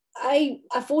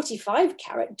 a 45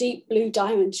 carat deep blue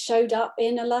diamond showed up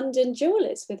in a London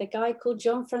jeweler's with a guy called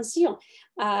John Francillon,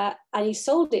 and he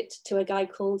sold it to a guy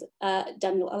called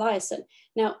Daniel Eliasson.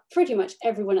 Now, pretty much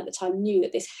everyone at the time knew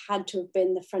that this had to have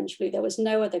been the French Blue. There was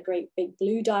no other great big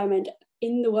blue diamond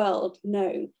in the world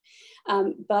known,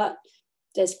 but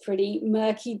there's pretty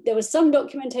murky, there was some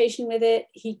documentation with it.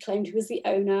 He claimed he was the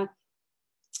owner,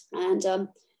 and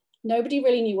nobody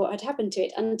really knew what had happened to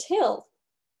it until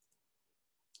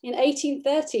in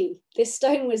 1830, this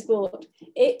stone was bought.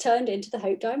 It turned into the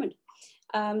Hope diamond.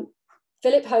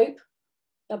 Philip Hope,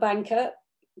 a banker,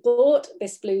 bought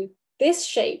this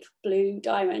shape blue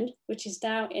diamond, which is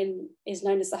now is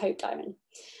known as the Hope diamond.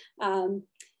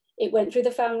 It went through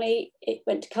the family, it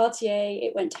went to Cartier,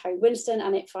 it went to Harry Winston,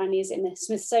 and it finally is in the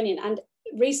Smithsonian. And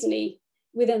recently,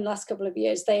 within the last couple of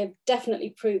years, they have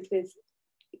definitely proved with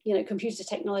computer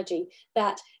technology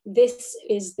that this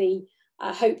is the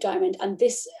Hope diamond, and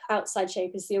this outside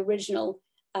shape is the original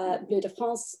Bleu de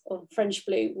France, or French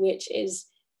blue, which is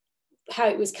how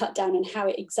it was cut down and how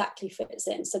it exactly fits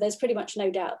in. So there's pretty much no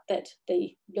doubt that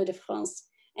the Bleu de France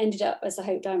ended up as a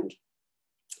Hope diamond.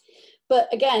 But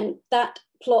again, that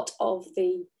plot of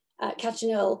the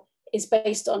Cachanel is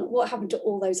based on what happened to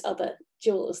all those other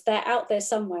jewels. They're out there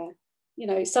somewhere.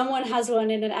 Someone has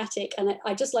one in an attic, and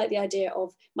I just like the idea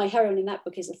of my heroine in that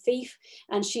book is a thief,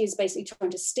 and she is basically trying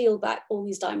to steal back all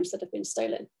these diamonds that have been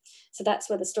stolen. So that's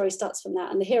where the story starts from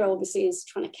that. And the hero obviously is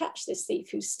trying to catch this thief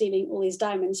who's stealing all these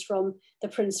diamonds from the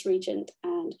Prince Regent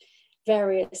and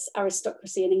various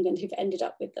aristocracy in England who've ended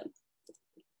up with them.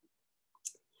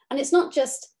 And it's not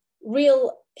just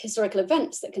real historical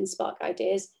events that can spark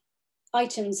ideas,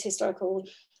 items, historical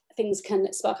things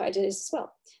can spark ideas as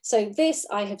well. So this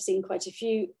I have seen quite a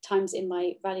few times in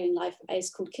my valuing life is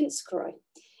called Kintskoroi.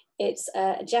 It's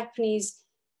a Japanese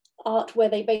art where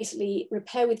they basically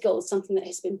repair with gold something that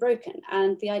has been broken.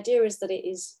 And the idea is that it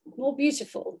is more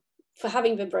beautiful for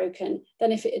having been broken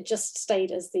than if it had just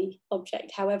stayed as the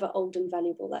object, however old and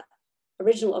valuable that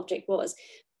original object was,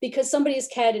 because somebody has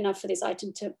cared enough for this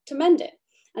item to mend it.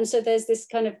 And so there's this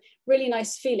kind of really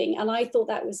nice feeling. And I thought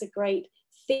that was a great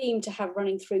theme to have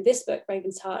running through this book,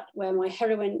 Raven's Heart, where my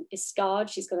heroine is scarred.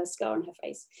 She's got a scar on her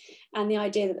face. And the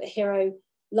idea that the hero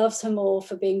loves her more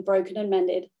for being broken and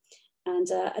mended, and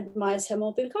admires her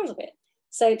more because of it.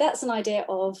 So that's an idea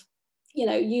of, you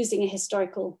know, using a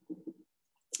historical,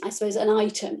 I suppose, an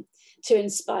item to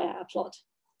inspire a plot.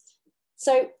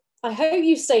 So I hope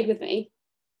you've stayed with me.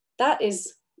 That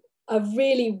is a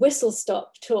really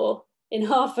whistle-stop tour in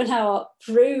half an hour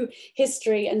through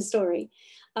history and story.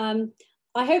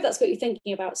 I hope that's got you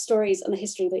thinking about stories and the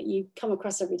history that you come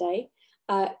across every day.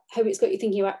 Hope it's got you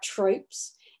thinking about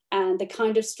tropes and the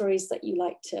kind of stories that you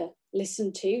like to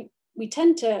listen to. We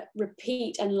tend to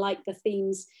repeat and like the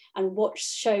themes and watch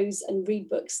shows and read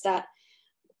books that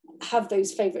have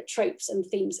those favorite tropes and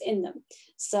themes in them.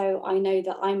 So I know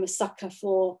that I'm a sucker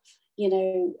for, you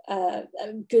know, a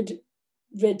good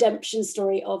redemption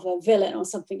story of a villain or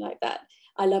something like that.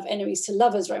 I love enemies to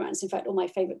lovers romance. In fact, all my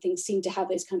favorite things seem to have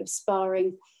those kind of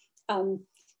sparring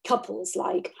couples,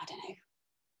 like, I don't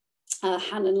know,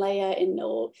 Han and Leia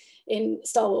in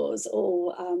Star Wars,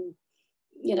 or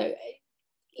you know,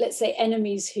 let's say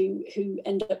enemies who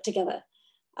end up together.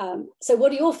 So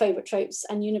what are your favorite tropes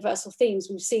and universal themes?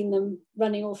 We've seen them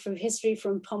running all through history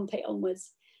from Pompeii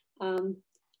onwards. And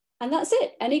that's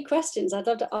it. Any questions? I'd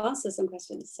love to answer some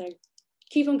questions. So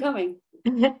keep them coming.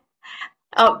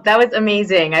 Oh, that was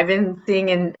amazing. I've been seeing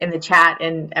in the chat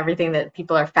and everything that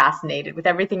people are fascinated with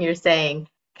everything you're saying.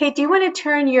 Kate, do you want to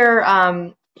turn your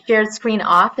shared screen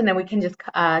off, and then we can just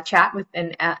chat with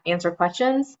and answer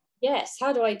questions? Yes.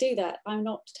 How do I do that? I'm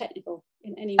not technical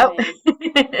in any Oh,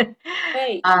 way.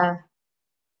 Wait.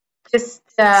 just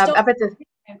up at the.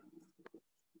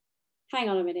 Hang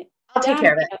on a minute. I'll take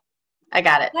care of it. I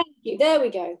got it. Thank you. There we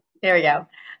go. There we go.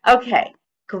 Okay,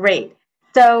 great.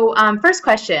 So first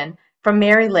question from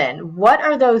Mary Lynn. What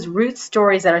are those root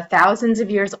stories that are thousands of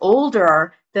years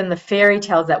older than the fairy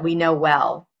tales that we know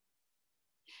well?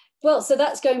 Well, so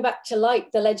that's going back to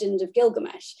like the Legend of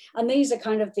Gilgamesh. And these are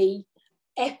kind of the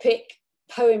epic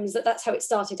poems that's how it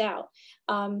started out.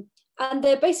 And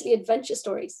they're basically adventure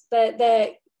stories.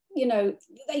 They're you know,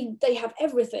 they have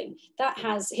everything. That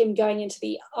has him going into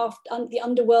the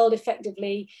underworld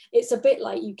effectively. It's a bit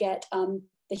like you get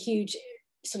the huge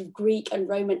sort of Greek and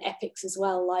Roman epics as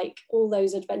well, like all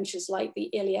those adventures like the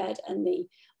Iliad and the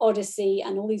Odyssey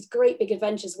and all these great big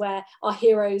adventures where our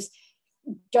heroes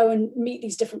go and meet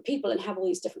these different people and have all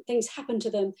these different things happen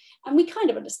to them. And we kind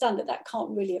of understand that that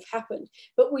can't really have happened,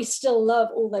 but we still love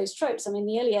all those tropes. I mean,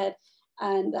 the Iliad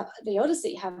and the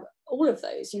Odyssey have all of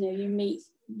those. You know, you meet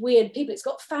weird people. It's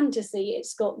got fantasy.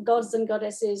 It's got gods and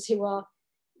goddesses who are,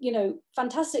 you know,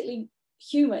 fantastically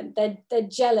human. They're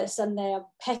jealous and they're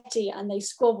petty and they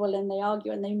squabble and they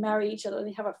argue and they marry each other and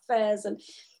they have affairs. And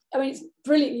I mean, it's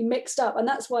brilliantly mixed up. And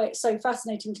that's why it's so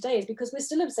fascinating today, is because we're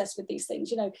still obsessed with these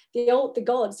things. You know, the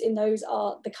gods in those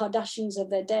are the Kardashians of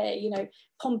their day. You know,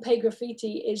 Pompeii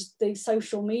graffiti is the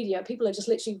social media. People are just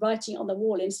literally writing it on the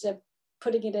wall instead of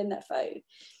putting it in their phone.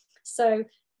 So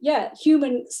yeah,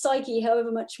 human psyche,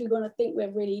 however much we want to think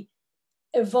we're really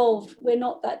evolved, we're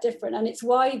not that different. And it's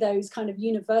why those kind of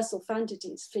universal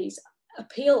fantasies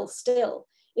appeal still,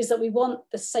 is that we want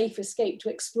the safe escape to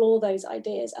explore those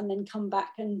ideas and then come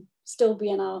back and still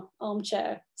be in our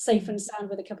armchair, safe and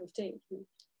sound with a cup of tea.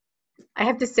 I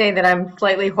have to say that I'm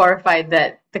slightly horrified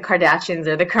that the Kardashians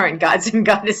are the current gods and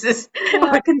goddesses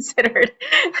were considered.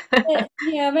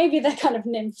 Yeah, maybe they're kind of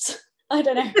nymphs. I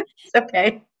don't know. It's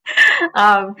okay.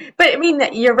 But I mean,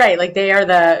 you're right. Like, they are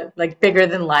the like bigger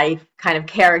than life kind of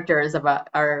characters of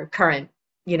our current,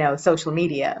 you know, social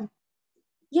media.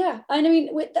 Yeah, and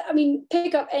I mean,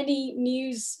 pick up any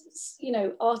news, you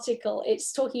know, article.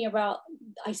 It's talking about,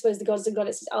 I suppose, the gods and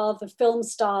goddesses are the film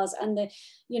stars and the,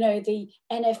 you know, the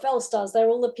NFL stars. They're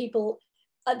all the people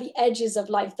at the edges of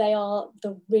life. They are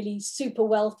the really super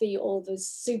wealthy or the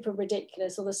super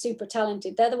ridiculous or the super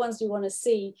talented. They're the ones we want to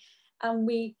see, and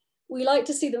we like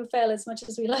to see them fail as much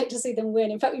as we like to see them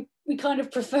win. In fact, we kind of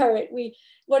prefer it.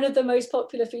 One of the most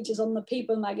popular features on the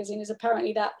People magazine is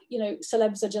apparently that, you know,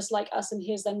 celebs are just like us and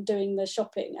here's them doing the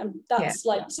shopping. And that's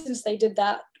since they did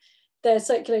that, their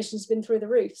circulation's been through the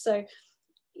roof. So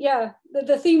yeah,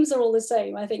 the themes are all the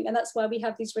same, I think. And that's why we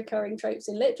have these recurring tropes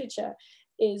in literature,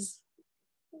 is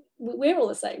we're all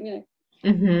the same, you know.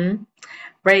 Mm-hmm.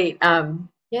 Right.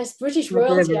 Yes, British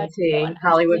royalty.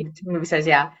 Hollywood movie stars,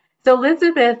 yeah. So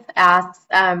Elizabeth asks,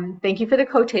 thank you for the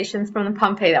quotations from the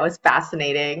Pompeii. That was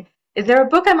fascinating. Is there a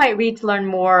book I might read to learn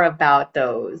more about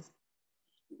those?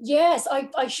 Yes,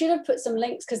 I should have put some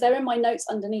links because they're in my notes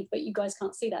underneath, but you guys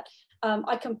can't see that.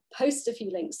 I can post a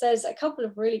few links. There's a couple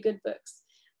of really good books.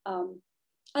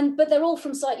 But they're all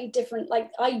from slightly different,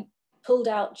 like I pulled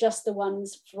out just the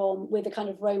ones from with a kind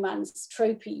of romance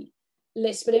tropey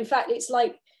list, but in fact it's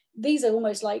like these are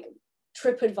almost like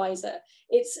TripAdvisor.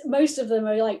 It's most of them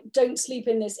are like, don't sleep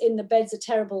in this inn, the beds are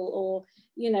terrible, or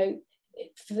you know,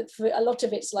 for a lot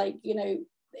of it's like, you know,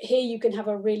 here you can have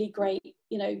a really great,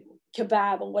 you know,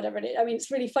 kebab or whatever it is. I mean, it's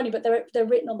really funny, but they're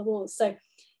written on the walls. So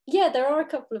yeah, there are a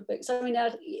couple of books. I mean,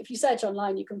 if you search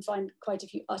online, you can find quite a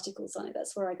few articles on it.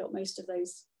 That's where I got most of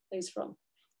those from.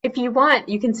 If you want,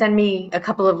 you can send me a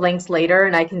couple of links later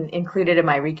and I can include it in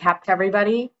my recap to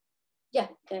everybody. Yeah,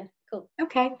 yeah, cool.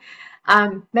 Okay.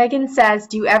 Megan says,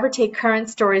 do you ever take current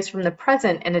stories from the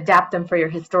present and adapt them for your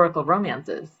historical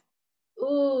romances?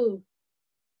 Ooh,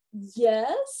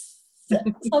 yes,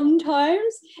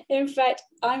 sometimes. In fact,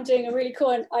 I'm doing a really cool,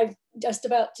 and I'm just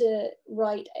about to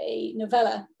write a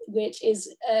novella, which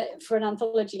is for an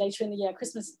anthology later in the year,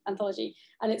 Christmas anthology,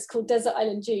 and it's called Desert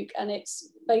Island Duke, and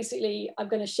it's basically, I'm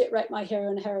going to shipwreck my hero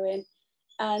and heroine,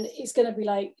 and it's going to be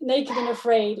like Naked and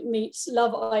Afraid meets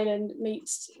Love Island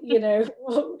meets, you know,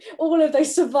 all of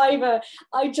those Survivor.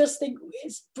 I just think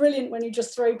it's brilliant when you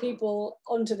just throw people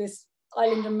onto this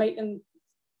island and make them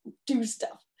do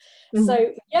stuff. Mm-hmm.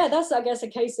 So yeah, that's, I guess, a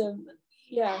case of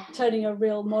turning a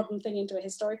real modern thing into a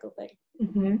historical thing.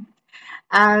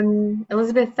 Mm-hmm.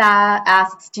 Elizabeth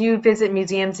asks, do you visit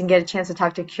museums and get a chance to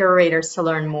talk to curators to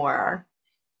learn more?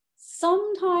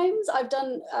 Sometimes I've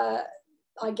done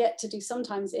I get to do,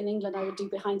 sometimes in England I would do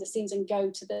behind the scenes and go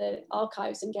to the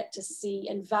archives and get to see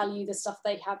and value the stuff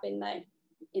they have in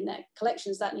their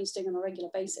collections. That needs doing on a regular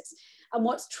basis. And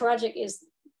what's tragic is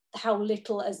how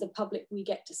little as the public we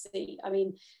get to see. I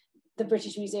mean, the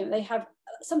British Museum, they have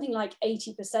something like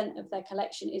 80% of their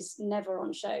collection is never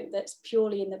on show. That's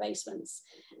purely in the basements.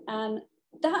 And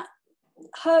that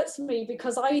hurts me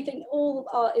because I think all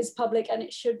art is public and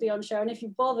it should be on show. And if you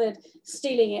bothered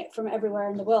stealing it from everywhere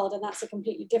in the world, and that's a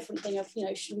completely different thing of, you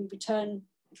know, should we return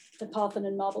the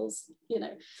Parthenon marbles, you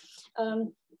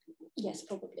know? Yes,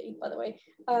 probably, by the way.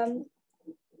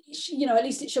 You know, at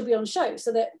least it should be on show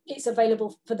so that it's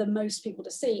available for the most people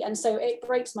to see. And so it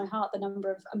breaks my heart, the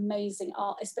number of amazing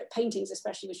art, paintings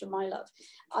especially, which are my love.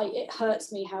 It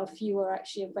hurts me how few are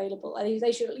actually available. I think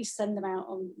they should at least send them out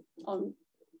on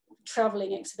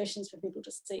traveling exhibitions for people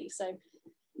to see. So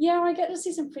yeah, I get to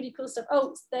see some pretty cool stuff.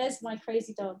 Oh, there's my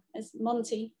crazy dog. There's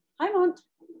Monty. Hi, Mont.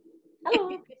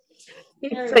 Hello.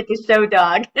 It's like a show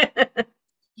dog.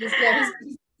 He's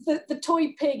the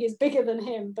toy pig is bigger than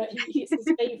him, but he's his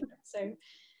favorite. So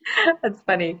that's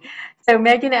funny. So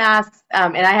Megan asks,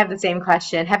 and I have the same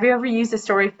question, have you ever used a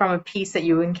story from a piece that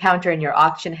you encounter in your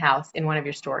auction house in one of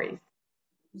your stories?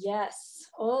 Yes,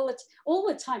 all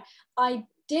the time. I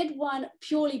did one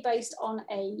purely based on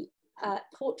a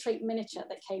portrait miniature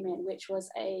that came in, which was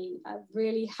a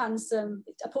really handsome,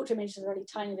 a portrait miniature, a really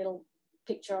tiny little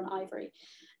picture on ivory.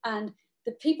 And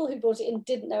the people who brought it in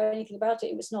didn't know anything about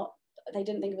it. It was not, they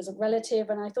didn't think it was a relative,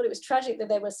 and I thought it was tragic that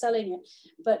they were selling it,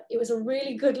 but it was a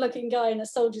really good looking guy in a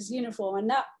soldier's uniform, and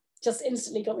that just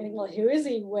instantly got me thinking, well, who is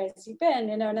he, where's he been,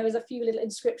 you know? And there was a few little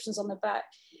inscriptions on the back,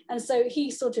 and so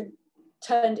he sort of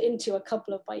turned into a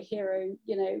couple of my hero,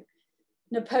 you know,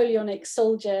 Napoleonic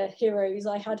soldier heroes.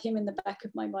 I had him in the back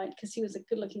of my mind because he was a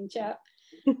good looking chap.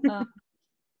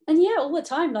 And yeah, all the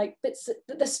time, like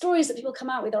the stories that people come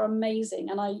out with are amazing,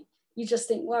 and you just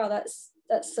think, wow, that's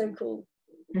so cool.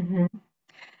 Mm-hmm.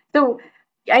 So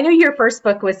I know your first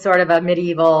book was sort of a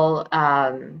medieval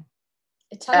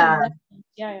Italian.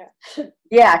 Yeah.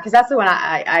 Yeah, because that's the one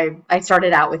I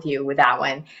started out with you with that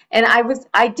one. And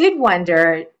I did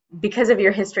wonder, because of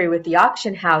your history with the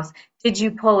auction house, did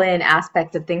you pull in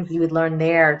aspects of things you would learn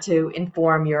there to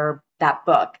inform that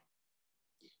book?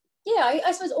 Yeah,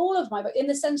 I suppose all of my book, in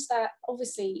the sense that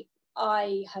obviously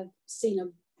I have seen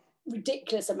a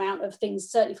ridiculous amount of things,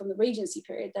 certainly from the Regency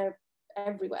period. They're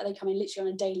everywhere. They come in literally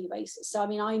on a daily basis. So I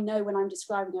mean, I know when I'm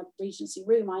describing a Regency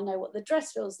room, I know what the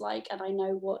dress feels like, and I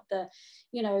know what the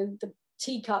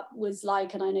teacup was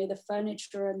like, and I know the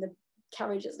furniture and the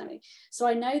carriages and everything. So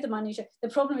I know the minutia. The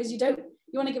problem is you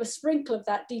want to give a sprinkle of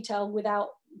that detail without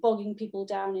bogging people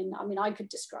down in, I mean, I could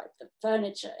describe the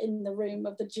furniture in the room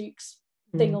of the Duke's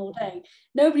thing all day.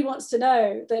 Nobody wants to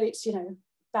know that it's, you know,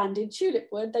 banded tulip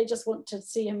wood. They just want to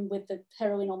see him with the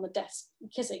heroine on the desk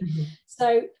kissing.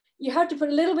 So you have to put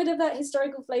a little bit of that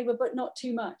historical flavor, but not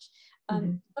too much.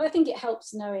 But I think it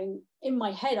helps knowing in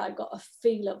my head, I've got a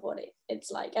feel of what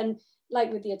it's like. And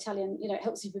like with the Italian, you know, it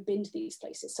helps if you've been to these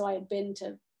places. So I had been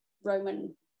to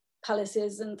Roman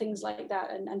palaces and things like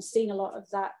that, and seen a lot of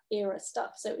that era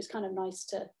stuff. So it was kind of nice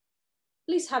to at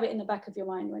least have it in the back of your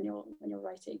mind when you're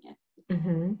writing. Yeah.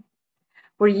 Mm-hmm.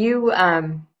 Were you,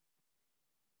 I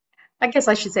guess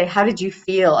I should say, how did you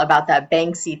feel about that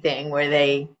Banksy thing where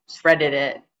they shredded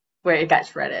it, where it got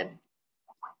shredded?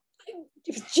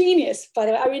 It was genius, by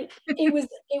the way. I mean, it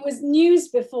was news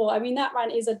before. I mean, that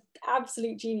man is an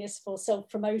absolute genius for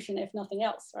self-promotion, if nothing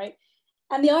else, right?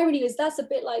 And the irony is that's a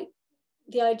bit like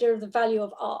the idea of the value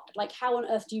of art. Like, how on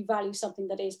earth do you value something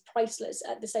that is priceless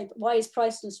at the same? Why is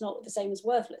priceless not the same as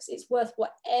worthless? It's worth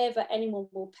whatever anyone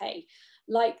will pay.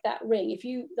 Like that ring. If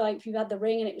you had the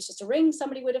ring and it was just a ring,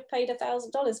 somebody would have paid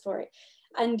 $1,000 for it.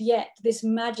 And yet, this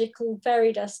magical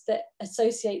fairy dust that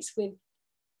associates with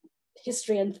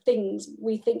history and things,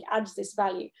 we think adds this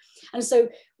value. And so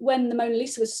when the Mona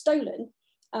Lisa was stolen,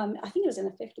 I think it was in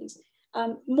the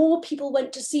 50s, more people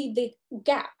went to see the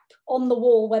gap on the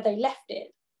wall where they left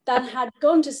it than had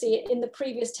gone to see it in the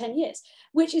previous 10 years,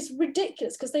 which is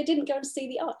ridiculous because they didn't go and see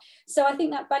the art. So I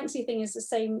think that Banksy thing is the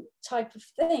same type of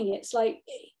thing. It's like,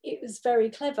 it was very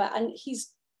clever, and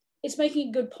it's making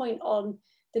a good point on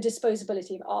the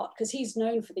disposability of art, because he's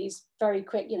known for these very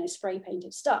quick, you know, spray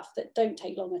painted stuff that don't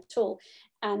take long at all.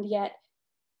 And yet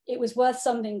it was worth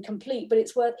something complete, but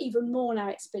it's worth even more now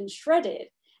it's been shredded.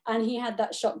 And he had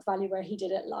that shock value where he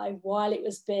did it live while it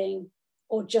was being,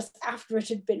 or just after it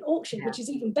had been auctioned, which is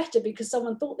even better because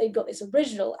someone thought they'd got this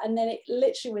original and then it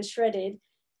literally was shredded.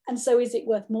 And so is it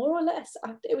worth more or less?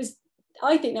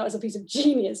 I think that was a piece of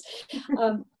genius.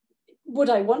 Would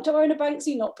I want to own a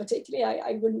Banksy? Not particularly.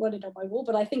 I wouldn't want it on my wall,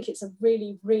 but I think it's a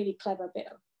really, really clever bit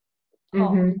of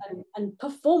art and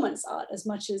performance art as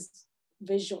much as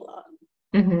visual art.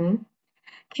 Mm-hmm.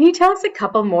 Can you tell us a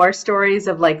couple more stories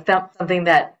of like something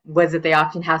that was at the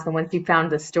auction house, and once you found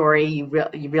the story, you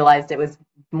realized it was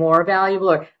more valuable,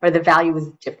 or the value was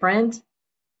different?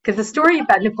 Because the story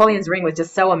about Napoleon's ring was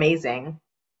just so amazing.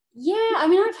 Yeah, I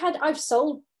mean, I've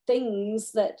sold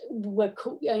things that were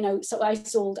cool, you know. So I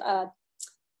sold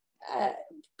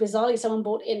bizarrely, someone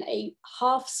bought in a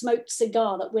half-smoked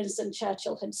cigar that Winston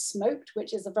Churchill had smoked,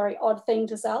 which is a very odd thing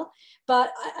to sell.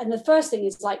 And the first thing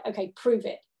is like, okay, prove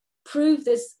it. Prove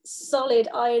this solid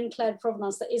ironclad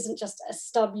provenance that isn't just a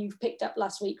stub you've picked up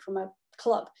last week from a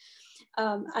club.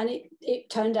 And it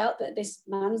turned out that this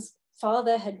man's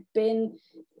father had been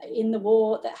in the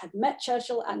war, that had met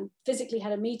Churchill and physically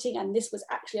had a meeting, and this was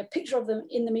actually a picture of them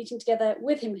in the meeting together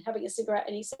with him having a cigarette,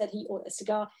 and he said or a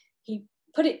cigar, he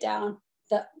put it down,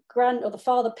 the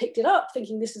father picked it up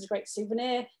thinking this is a great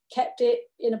souvenir, kept it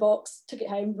in a box, took it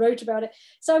home, wrote about it.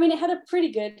 So I mean, it had a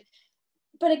pretty good,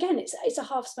 but again, it's a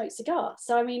half-smoked cigar.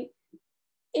 So I mean,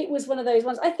 it was one of those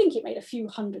ones, I think it made a few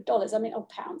 $100s, I mean, or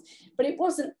pounds, but it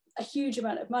wasn't a huge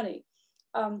amount of money.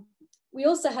 We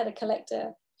also had a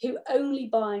collector who only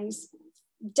buys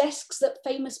desks that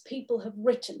famous people have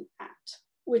written at,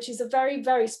 which is a very,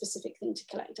 very specific thing to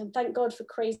collect. And thank God for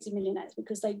crazy millionaires,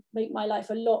 because they make my life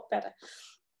a lot better.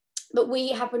 But we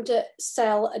happened to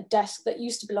sell a desk that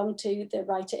used to belong to the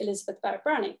writer Elizabeth Barrett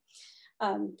Browning.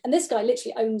 And this guy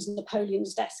literally owns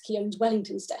Napoleon's desk. He owns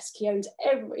Wellington's desk. He owns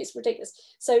everybody. It's ridiculous.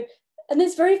 So, and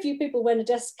there's very few people when a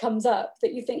desk comes up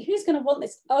that you think, who's going to want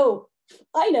this? Oh,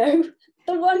 I know,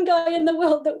 the one guy in the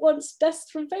world that wants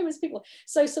desks from famous people.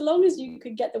 So long as you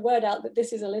could get the word out that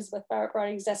this is Elizabeth Barrett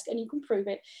Browning's desk and you can prove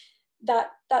it, that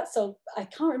sold, I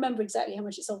can't remember exactly how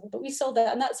much it sold for, but we sold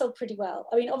that, and that sold pretty well.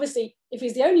 I mean, obviously, if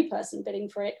he's the only person bidding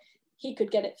for it, he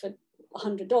could get it for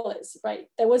 $100, right?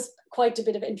 There was quite a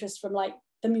bit of interest from like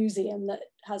the museum that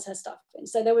has her stuff in.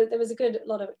 So there was a good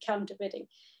lot of counter bidding.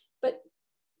 But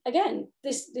again,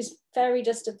 this fairy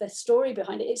dust of the story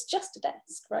behind it, it's just a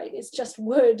desk, right? It's just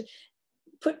wood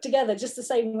put together just the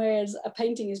same way as a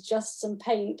painting is just some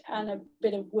paint and a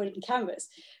bit of wood and canvas.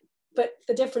 But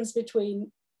the difference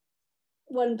between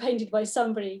one painted by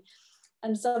somebody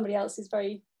and somebody else is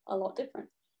a lot different.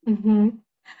 Mm-hmm.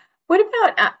 What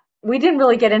about, we didn't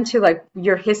really get into like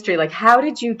your history. Like, how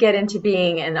did you get into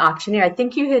being an auctioneer? I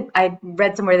think I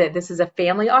read somewhere that this is a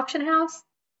family auction house.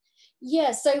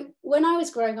 Yeah, so when I was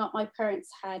growing up, my parents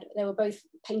they were both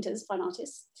painters, fine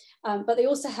artists, but they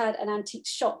also had an antique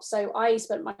shop. So I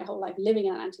spent my whole life living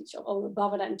in an antique shop, or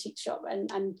above an antique shop,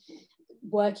 and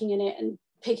working in it and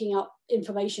picking up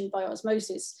information by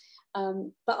osmosis.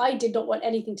 But I did not want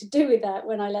anything to do with that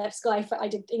when I left Sky. I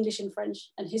did English and French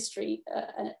and history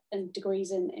and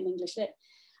degrees in English Lit.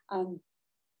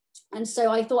 And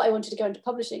so I thought I wanted to go into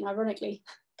publishing, ironically,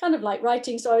 kind of like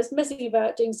writing. So I was messing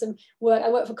about doing some work. I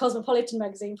worked for Cosmopolitan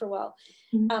magazine for a while,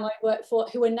 and I worked for,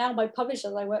 who are now my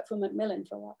publishers, I worked for Macmillan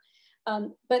for a while.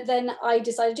 But then I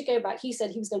decided to go back. He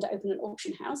said he was going to open an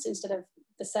auction house instead of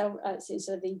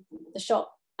the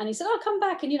shop. And he said, "I'll come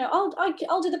back, and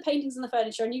I'll do the paintings and the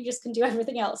furniture, and you just can do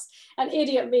everything else." And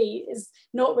idiot me is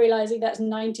not realizing that's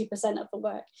 90% of the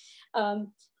work.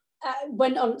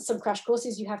 Went on some crash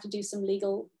courses. You have to do some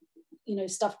legal,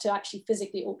 stuff to actually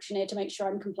physically auctioneer to make sure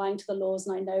I'm complying to the laws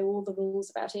and I know all the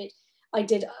rules about it. I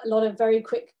did a lot of very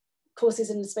quick courses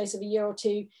in the space of a year or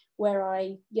two where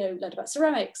I, learned about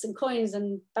ceramics and coins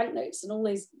and banknotes and all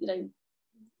these,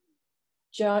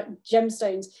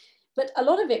 gemstones. But a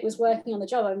lot of it was working on the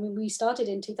job. I mean, we started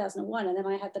in 2001, and then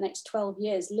I had the next 12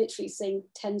 years literally seeing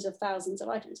tens of thousands of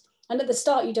items. And at the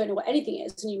start, you don't know what anything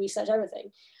is, and you research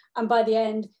everything. And by the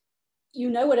end, you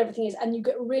know what everything is, and you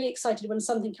get really excited when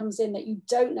something comes in that you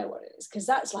don't know what it is, because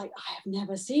that's like, I have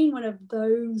never seen one of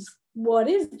those. What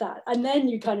is that? And then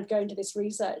you kind of go into this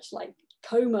research like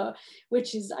coma,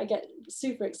 which is, I get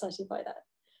super excited by that.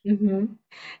 Mm-hmm.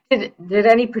 Did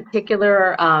any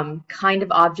particular kind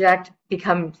of object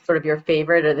become sort of your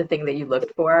favorite, or the thing that you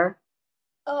looked for?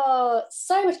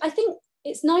 So much. I think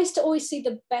it's nice to always see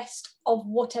the best of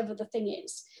whatever the thing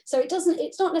is. So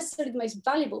it's not necessarily the most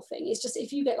valuable thing. It's just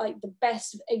if you get like the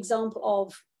best example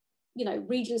of,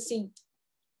 Regency,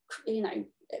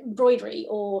 embroidery,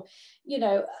 or,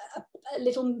 a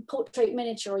little portrait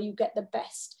miniature, or you get the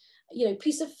best,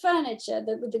 piece of furniture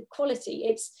with the quality.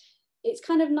 It's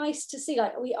kind of nice to see.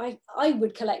 Like I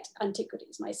would collect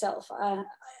antiquities myself.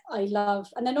 I love,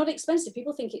 and they're not expensive.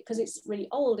 People think it because it's really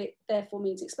old, it therefore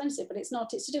means expensive, but it's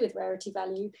not. It's to do with rarity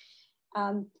value.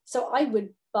 So I would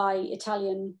buy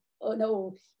Italian, or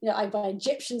no, I'd buy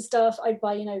Egyptian stuff. I'd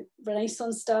buy,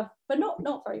 Renaissance stuff, but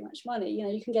not very much money.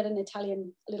 You can get an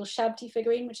Italian little Shabti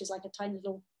figurine, which is like a tiny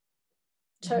little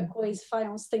turquoise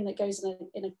faience thing that goes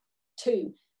in a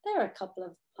tube. They're a couple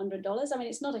of $100. I mean,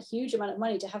 it's not a huge amount of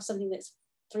money to have something that's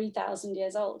 3,000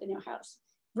 years old in your house.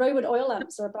 Roman oil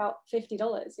lamps are about $50.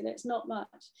 It's not much.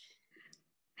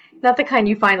 Not the kind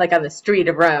you find like on the street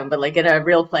of Rome, but like in a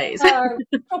real place.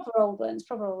 Proper old ones.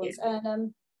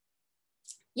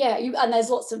 Yeah. And and there's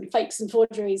lots of fakes and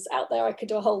forgeries out there. I could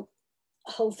do a whole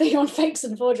thing on fakes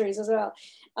and forgeries as well,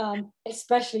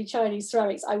 especially Chinese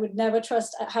ceramics. I would never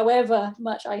trust, however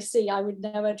much I see, I would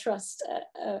never trust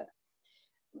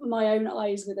my own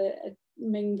eyes with a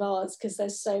Ming vase, because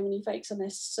there's so many fakes and they're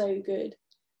so good.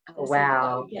 Oh,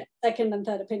 wow. Second and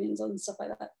third opinions on stuff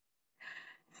like that.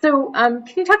 So, can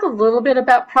you talk a little bit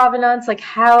about provenance? Like,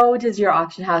 how does your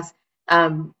auction house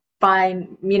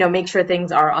make sure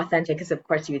things are authentic? Because, of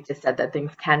course, you just said that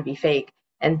things can be fake,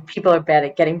 and people are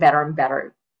getting better and better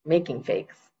at making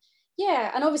fakes.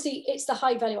 Yeah, and obviously, it's the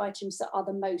high value items that are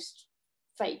the most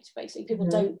faked. Basically, people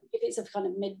don't. If it's a kind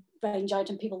of mid-range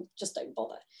item, people just don't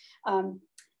bother.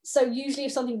 So usually,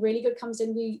 if something really good comes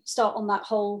in, we start on that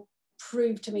whole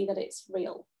prove to me that it's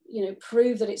real.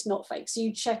 Prove that it's not fake. So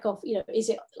you check off, is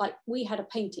it like, we had a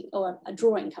painting or a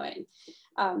drawing come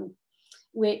in,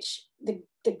 which the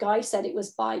guy said it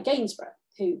was by Gainsborough,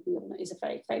 who we all know is a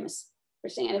very famous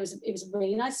British thing. And it was a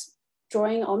really nice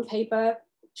drawing on paper,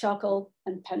 charcoal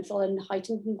and pencil, and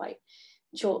heightened in white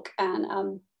chalk,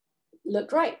 and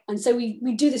looked right. And so we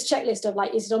do this checklist of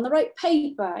like, is it on the right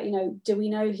paper? Do we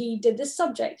know he did this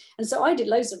subject? And so I did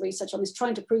loads of research on this,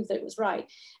 trying to prove that it was right.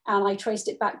 And I traced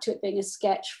it back to it being a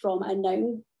sketch from a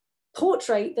known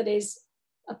portrait that is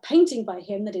a painting by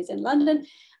him that is in London.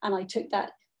 And I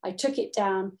took it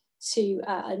down to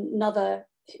another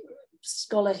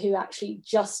scholar who actually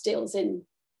just deals in,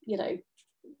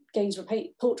 Gainsborough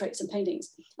portraits and paintings.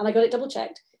 And I got it double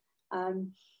checked.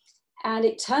 And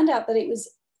it turned out that it was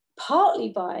partly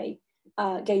by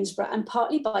Gainsborough and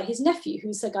partly by his nephew,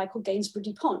 who's a guy called Gainsborough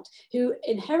Dupont, who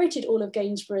inherited all of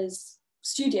Gainsborough's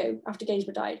studio after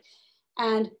Gainsborough died,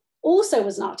 and also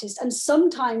was an artist, and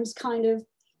sometimes kind of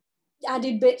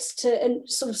added bits to, and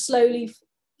sort of slowly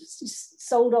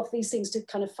sold off these things to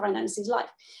kind of finance his life.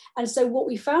 And so what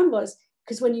we found was,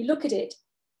 because when you look at it,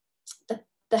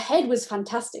 the head was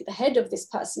fantastic, the head of this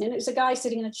person, and it was a guy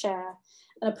sitting in a chair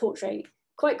and a portrait,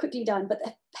 quite quickly done, but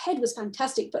the head was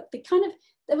fantastic, but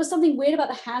there was something weird about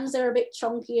the hands. They were a bit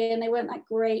chunky and they weren't that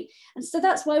great. And so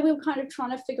that's why we were kind of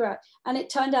trying to figure out. And it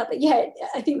turned out that,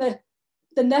 I think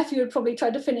the nephew had probably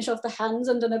tried to finish off the hands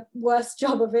and done a worse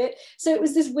job of it. So it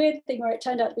was this weird thing where it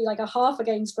turned out to be like a half a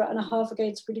Gainsborough and a half a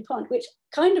Gainsborough Dupont, which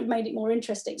kind of made it more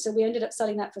interesting. So we ended up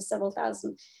selling that for several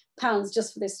 £1,000s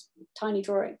just for this tiny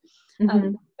drawing.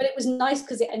 But it was nice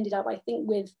because it ended up, I think,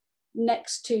 with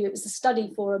it was a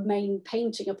study for a main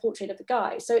painting, a portrait of the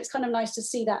guy. So it's kind of nice to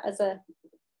see that as a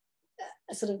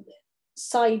a sort of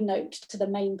side note to the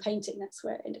main painting. That's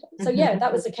where it ended up. So yeah,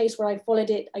 that was the case where I followed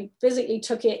it. I physically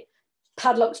took it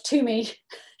padlocked to me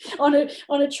on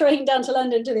a train down to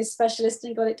London to this specialist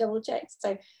and got it double checked.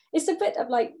 So it's a bit of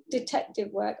like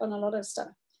detective work on a lot of stuff.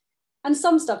 And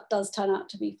some stuff does turn out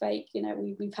to be fake. You know,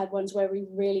 we've had ones where we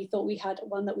really thought we had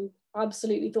one that we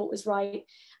absolutely thought was right.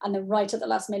 And then right at the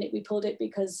last minute, we pulled it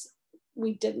because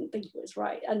we didn't think it was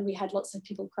right. And we had lots of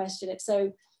people question it.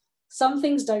 So some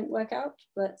things don't work out,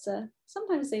 but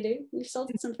sometimes they do. We've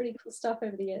sold some pretty cool stuff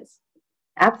over the years.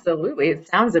 Absolutely. It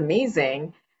sounds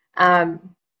amazing.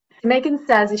 Um, Megan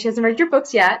says that she hasn't read your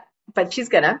books yet, but she's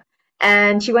gonna.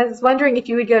 And she was wondering if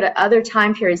you would go to other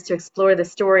time periods to explore the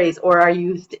stories, or are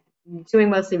you doing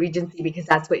mostly Regency because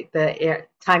that's what the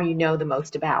time you know the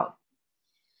most about?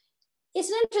 It's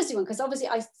an interesting one because obviously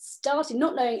I started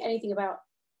not knowing anything about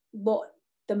what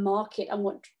the market and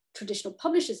what traditional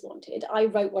publishers wanted. I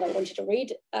wrote what I wanted to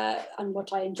read and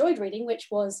what I enjoyed reading, which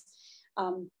was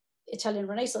Italian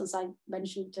Renaissance. I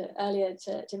mentioned earlier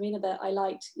to Mina that I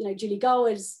liked, you know, Julie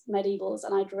Garwood's medievals,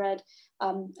 and I'd read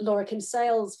Laura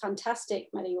Kinsale's fantastic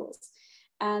medievals,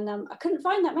 and I couldn't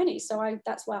find that many, so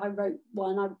that's why I wrote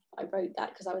one. I wrote that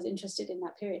because I was interested in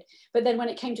that period. But then when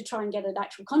it came to try and get an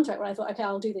actual contract, where I thought, okay,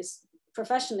 I'll do this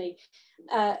professionally,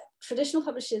 traditional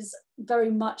publishers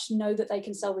very much know that they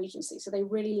can sell Regency, so they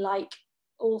really like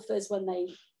authors when they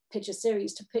pitch a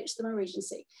series to pitch them a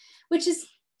Regency, which is,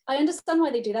 I understand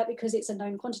why they do that because it's a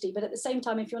known quantity, but at the same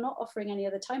time, if you're not offering any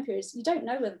other time periods, you don't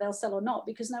know whether they'll sell or not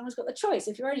because no one's got the choice.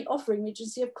 If you're only offering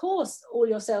Regency, of course, all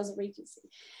your sales are Regency.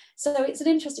 So it's an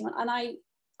interesting one. And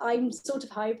I'm sort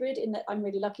of hybrid in that I'm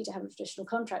really lucky to have a traditional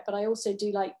contract, but I also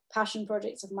do like passion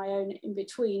projects of my own in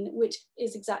between, which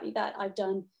is exactly that. I've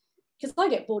done, because I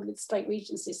get bored with straight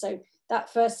Regency. So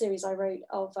that first series I wrote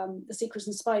of the Secrets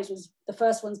and Spies was, the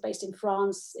first one's based in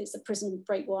France. It's the prison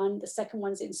break one. The second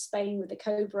one's in Spain with the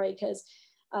code breakers.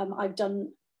 I've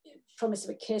done Promise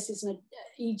of a Kiss is an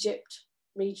Egypt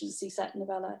Regency set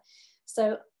novella.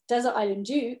 So Desert Island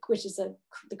Duke, which is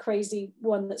the crazy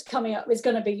one that's coming up, is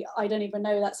going to be, I don't even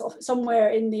know, that's off somewhere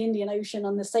in the Indian Ocean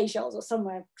on the Seychelles or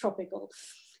somewhere tropical.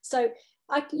 So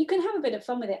you can have a bit of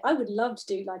fun with it. I would love to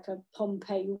do like a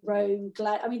Pompeii, Rome,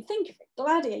 I mean, think of it,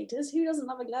 gladiators. Who doesn't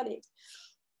love a gladiator?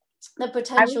 The I would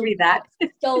potential read that.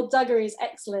 skullduggery is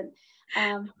excellent.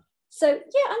 So yeah,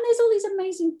 and there's all these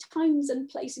amazing times and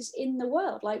places in the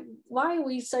world. Like, why are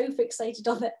we so fixated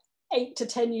on the 8 to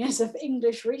 10 years of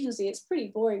English Regency? It's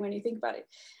pretty boring when you think about it.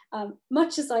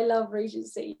 Much as I love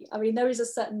Regency, I mean, there is a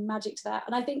certain magic to that.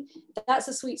 And I think that's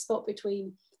a sweet spot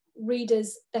between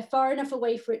readers. They're far enough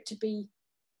away for it to be,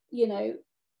 you know,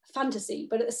 fantasy,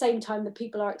 but at the same time, the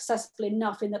people are accessible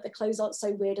enough in that the clothes aren't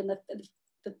so weird and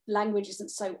the language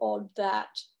isn't so odd that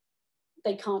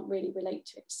they can't really relate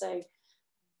to it. So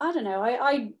I don't know,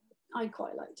 I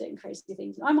quite like doing crazy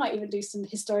things. I might even do some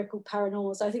historical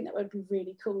paranormals. I think that would be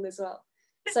really cool as well.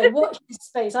 So watch this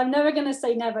space. I'm never going to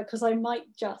say never because I might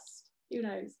just, who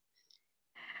knows.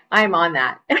 I'm on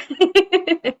that.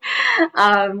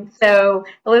 So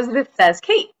Elizabeth says,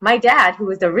 Kate, my dad, who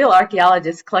was a real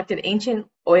archaeologist, collected ancient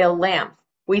oil lamps.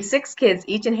 We 6 kids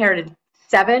each inherited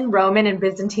 7 Roman and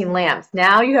Byzantine lamps.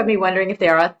 Now you have me wondering if they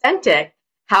are authentic.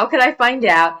 How could I find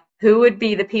out who would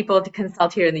be the people to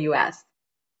consult here in the US?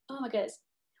 Oh my goodness.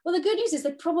 Well, the good news is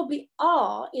they probably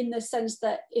are, in the sense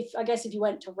that if you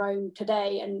went to Rome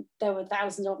today and there were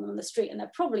thousands of them on the street, and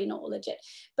they're probably not all legit.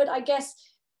 But I guess,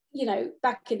 you know,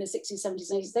 back in the 60s,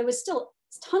 70s, and 80s, there was still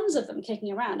tons of them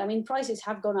kicking around. I mean, prices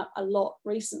have gone up a lot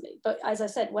recently. But as I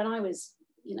said, when I was,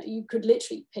 you know, you could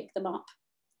literally pick them up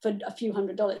for a few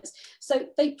 $100s. So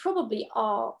they probably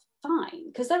are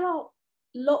fine because there are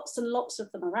lots and lots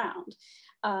of them around.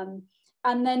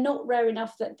 And they're not rare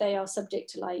enough that they are subject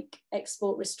to like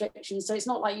export restrictions. So it's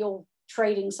not like you're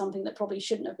trading something that probably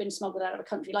shouldn't have been smuggled out of a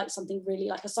country, like something really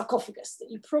like a sarcophagus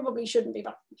that you probably shouldn't be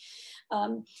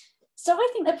buying. So I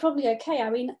think they're probably okay.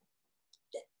 I mean,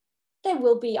 there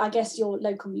will be, I guess, your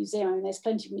local museum. I mean, there's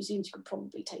plenty of museums you could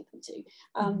probably take them to.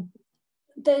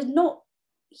 There's not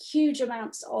huge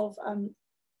amounts of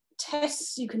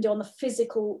tests you can do on the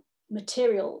physical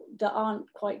material that aren't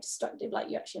quite destructive. Like,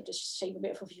 you actually have to shave a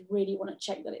bit off if you really want to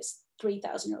check that it's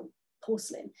 3,000-year-old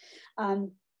porcelain.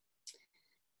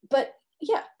 But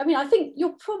yeah, I mean, I think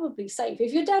you're probably safe.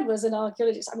 If your dad was an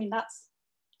archaeologist, I mean, that's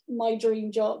my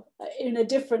dream job. In a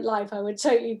different life, I would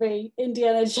totally be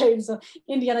Indiana Jones or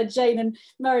Indiana Jane, and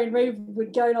Marion Raven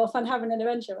would going off and having an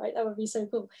adventure, right? That would be so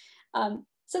cool.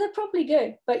 So they're probably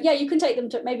good. But yeah, you can take them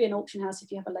to maybe an auction house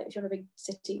if you're in a big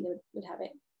city, they would have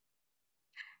it.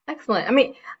 Excellent. I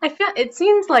mean, I feel it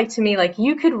seems like to me like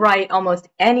you could write almost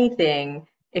anything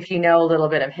if you know a little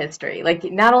bit of history. Like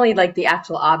not only like the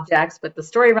actual objects, but the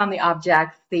story around the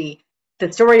objects, the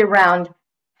story around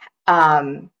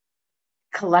um,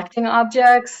 collecting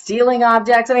objects, stealing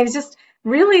objects. I mean, it's just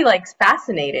really like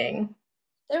fascinating.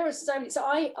 There are so many. So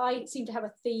I seem to have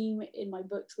a theme in my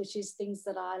books, which is things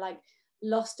that I like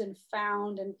lost and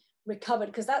found and recovered,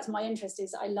 because that's my interest.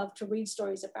 Is I love to read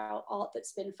stories about art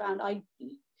that's been found. I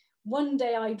one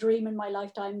day I dream in my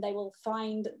lifetime they will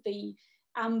find the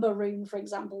amber room, for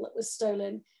example, that was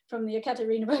stolen from the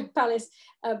Ekaterina Palace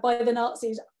by the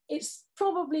Nazis. It's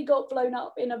probably got blown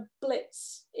up in a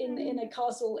blitz in a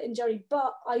castle in Germany,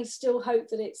 but I still hope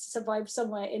that it's survived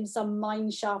somewhere in some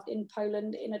mine shaft in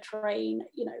Poland, in a train,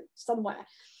 you know, somewhere.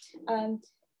 And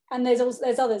there's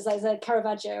others. There's a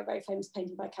Caravaggio, a very famous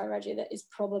painting by Caravaggio, that is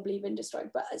probably been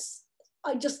destroyed. But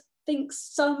I just think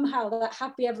somehow that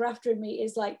happy ever after in me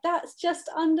is like, that's just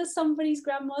under somebody's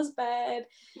grandma's bed.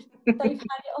 They've had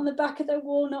it on the back of their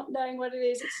wall, not knowing what it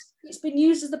is. It's been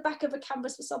used as the back of a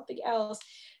canvas for something else.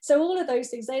 So all of those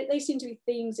things, they seem to be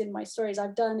themes in my stories.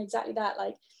 I've done exactly that,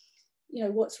 like, you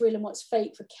know, what's real and what's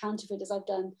fake for counterfeiters. I've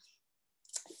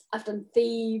done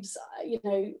thieves, you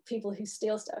know, people who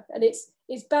steal stuff, and it's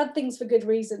bad things for good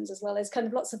reasons as well. There's kind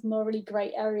of lots of morally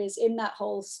grey areas in that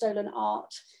whole stolen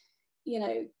art, you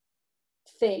know,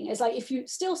 thing. It's like, if you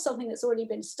steal something that's already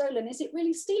been stolen, is it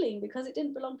really stealing because it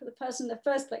didn't belong to the person in the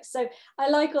first place? So I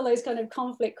like all those kind of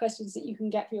conflict questions that you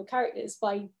can get for your characters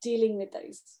by dealing with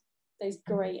those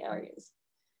grey areas.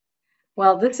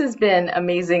 Well, this has been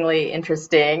amazingly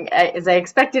interesting, as I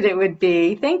expected it would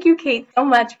be. Thank you, Kate, so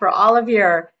much for all of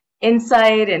your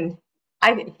insight and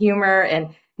humor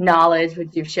and knowledge which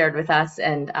you've shared with us.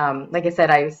 And like I said,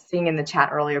 I was seeing in the chat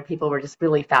earlier, people were just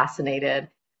really fascinated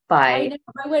by. I know,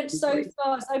 I went so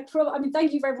fast. I mean,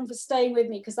 thank you for everyone for staying with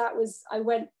me, because I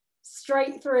went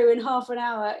straight through in half an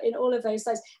hour in all of those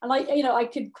slides. And I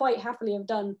could quite happily have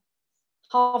done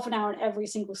half an hour on every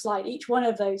single slide. Each one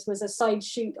of those was a side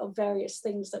shoot of various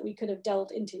things that we could have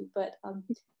delved into. But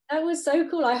that was so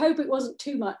cool. I hope it wasn't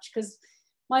too much, because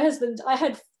my husband, I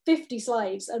had 50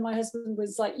 slides and my husband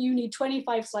was like, you need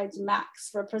 25 slides max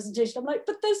for a presentation. I'm like,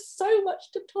 but there's so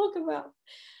much to talk about.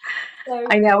 So,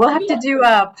 I know, we'll have to do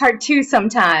a part 2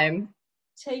 sometime.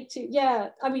 Take 2. Yeah,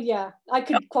 I mean, yeah, I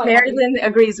could quite. Marilyn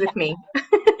agrees with me.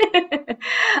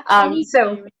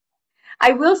 So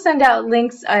I will send out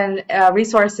links and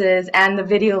resources and the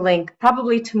video link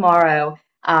probably tomorrow.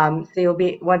 So you'll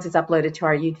be, once it's uploaded to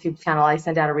our YouTube channel, I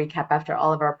send out a recap after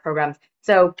all of our programs.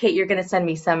 So Kate, you're going to send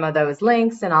me some of those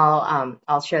links, and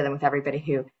I'll share them with everybody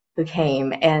who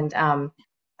came. And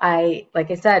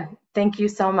like I said, thank you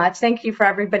so much. Thank you for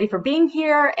everybody for being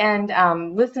here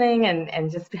and listening,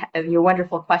 and just your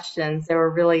wonderful questions. They were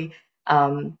really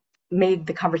made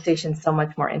the conversation so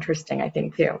much more interesting, I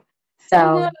think, too.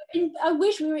 So I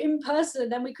wish we were in person,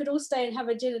 then we could all stay and have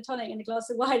a gin and tonic and a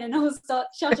glass of wine, and I'll start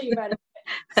chatting about it.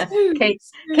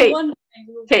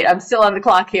 Kate, I'm still on the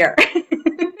clock here.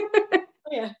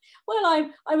 Yeah. Well,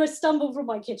 I'm a stumble from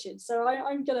my kitchen, so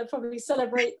I'm going to probably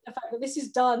celebrate the fact that this is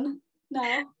done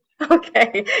now.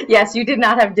 Okay. Yes, you did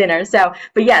not have dinner. So,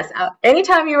 but yes,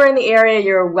 anytime you are in the area,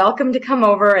 you're welcome to come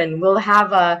over, and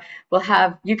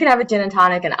you can have a gin and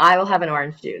tonic, and I will have an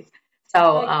orange juice.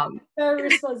 So, very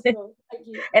responsible. Thank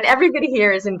you. And everybody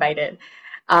here is invited.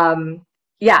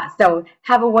 Yeah. So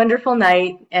have a wonderful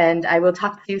night, and I will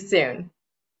talk to you soon.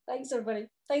 Thanks, everybody.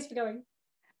 Thanks for going.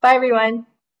 Bye, everyone.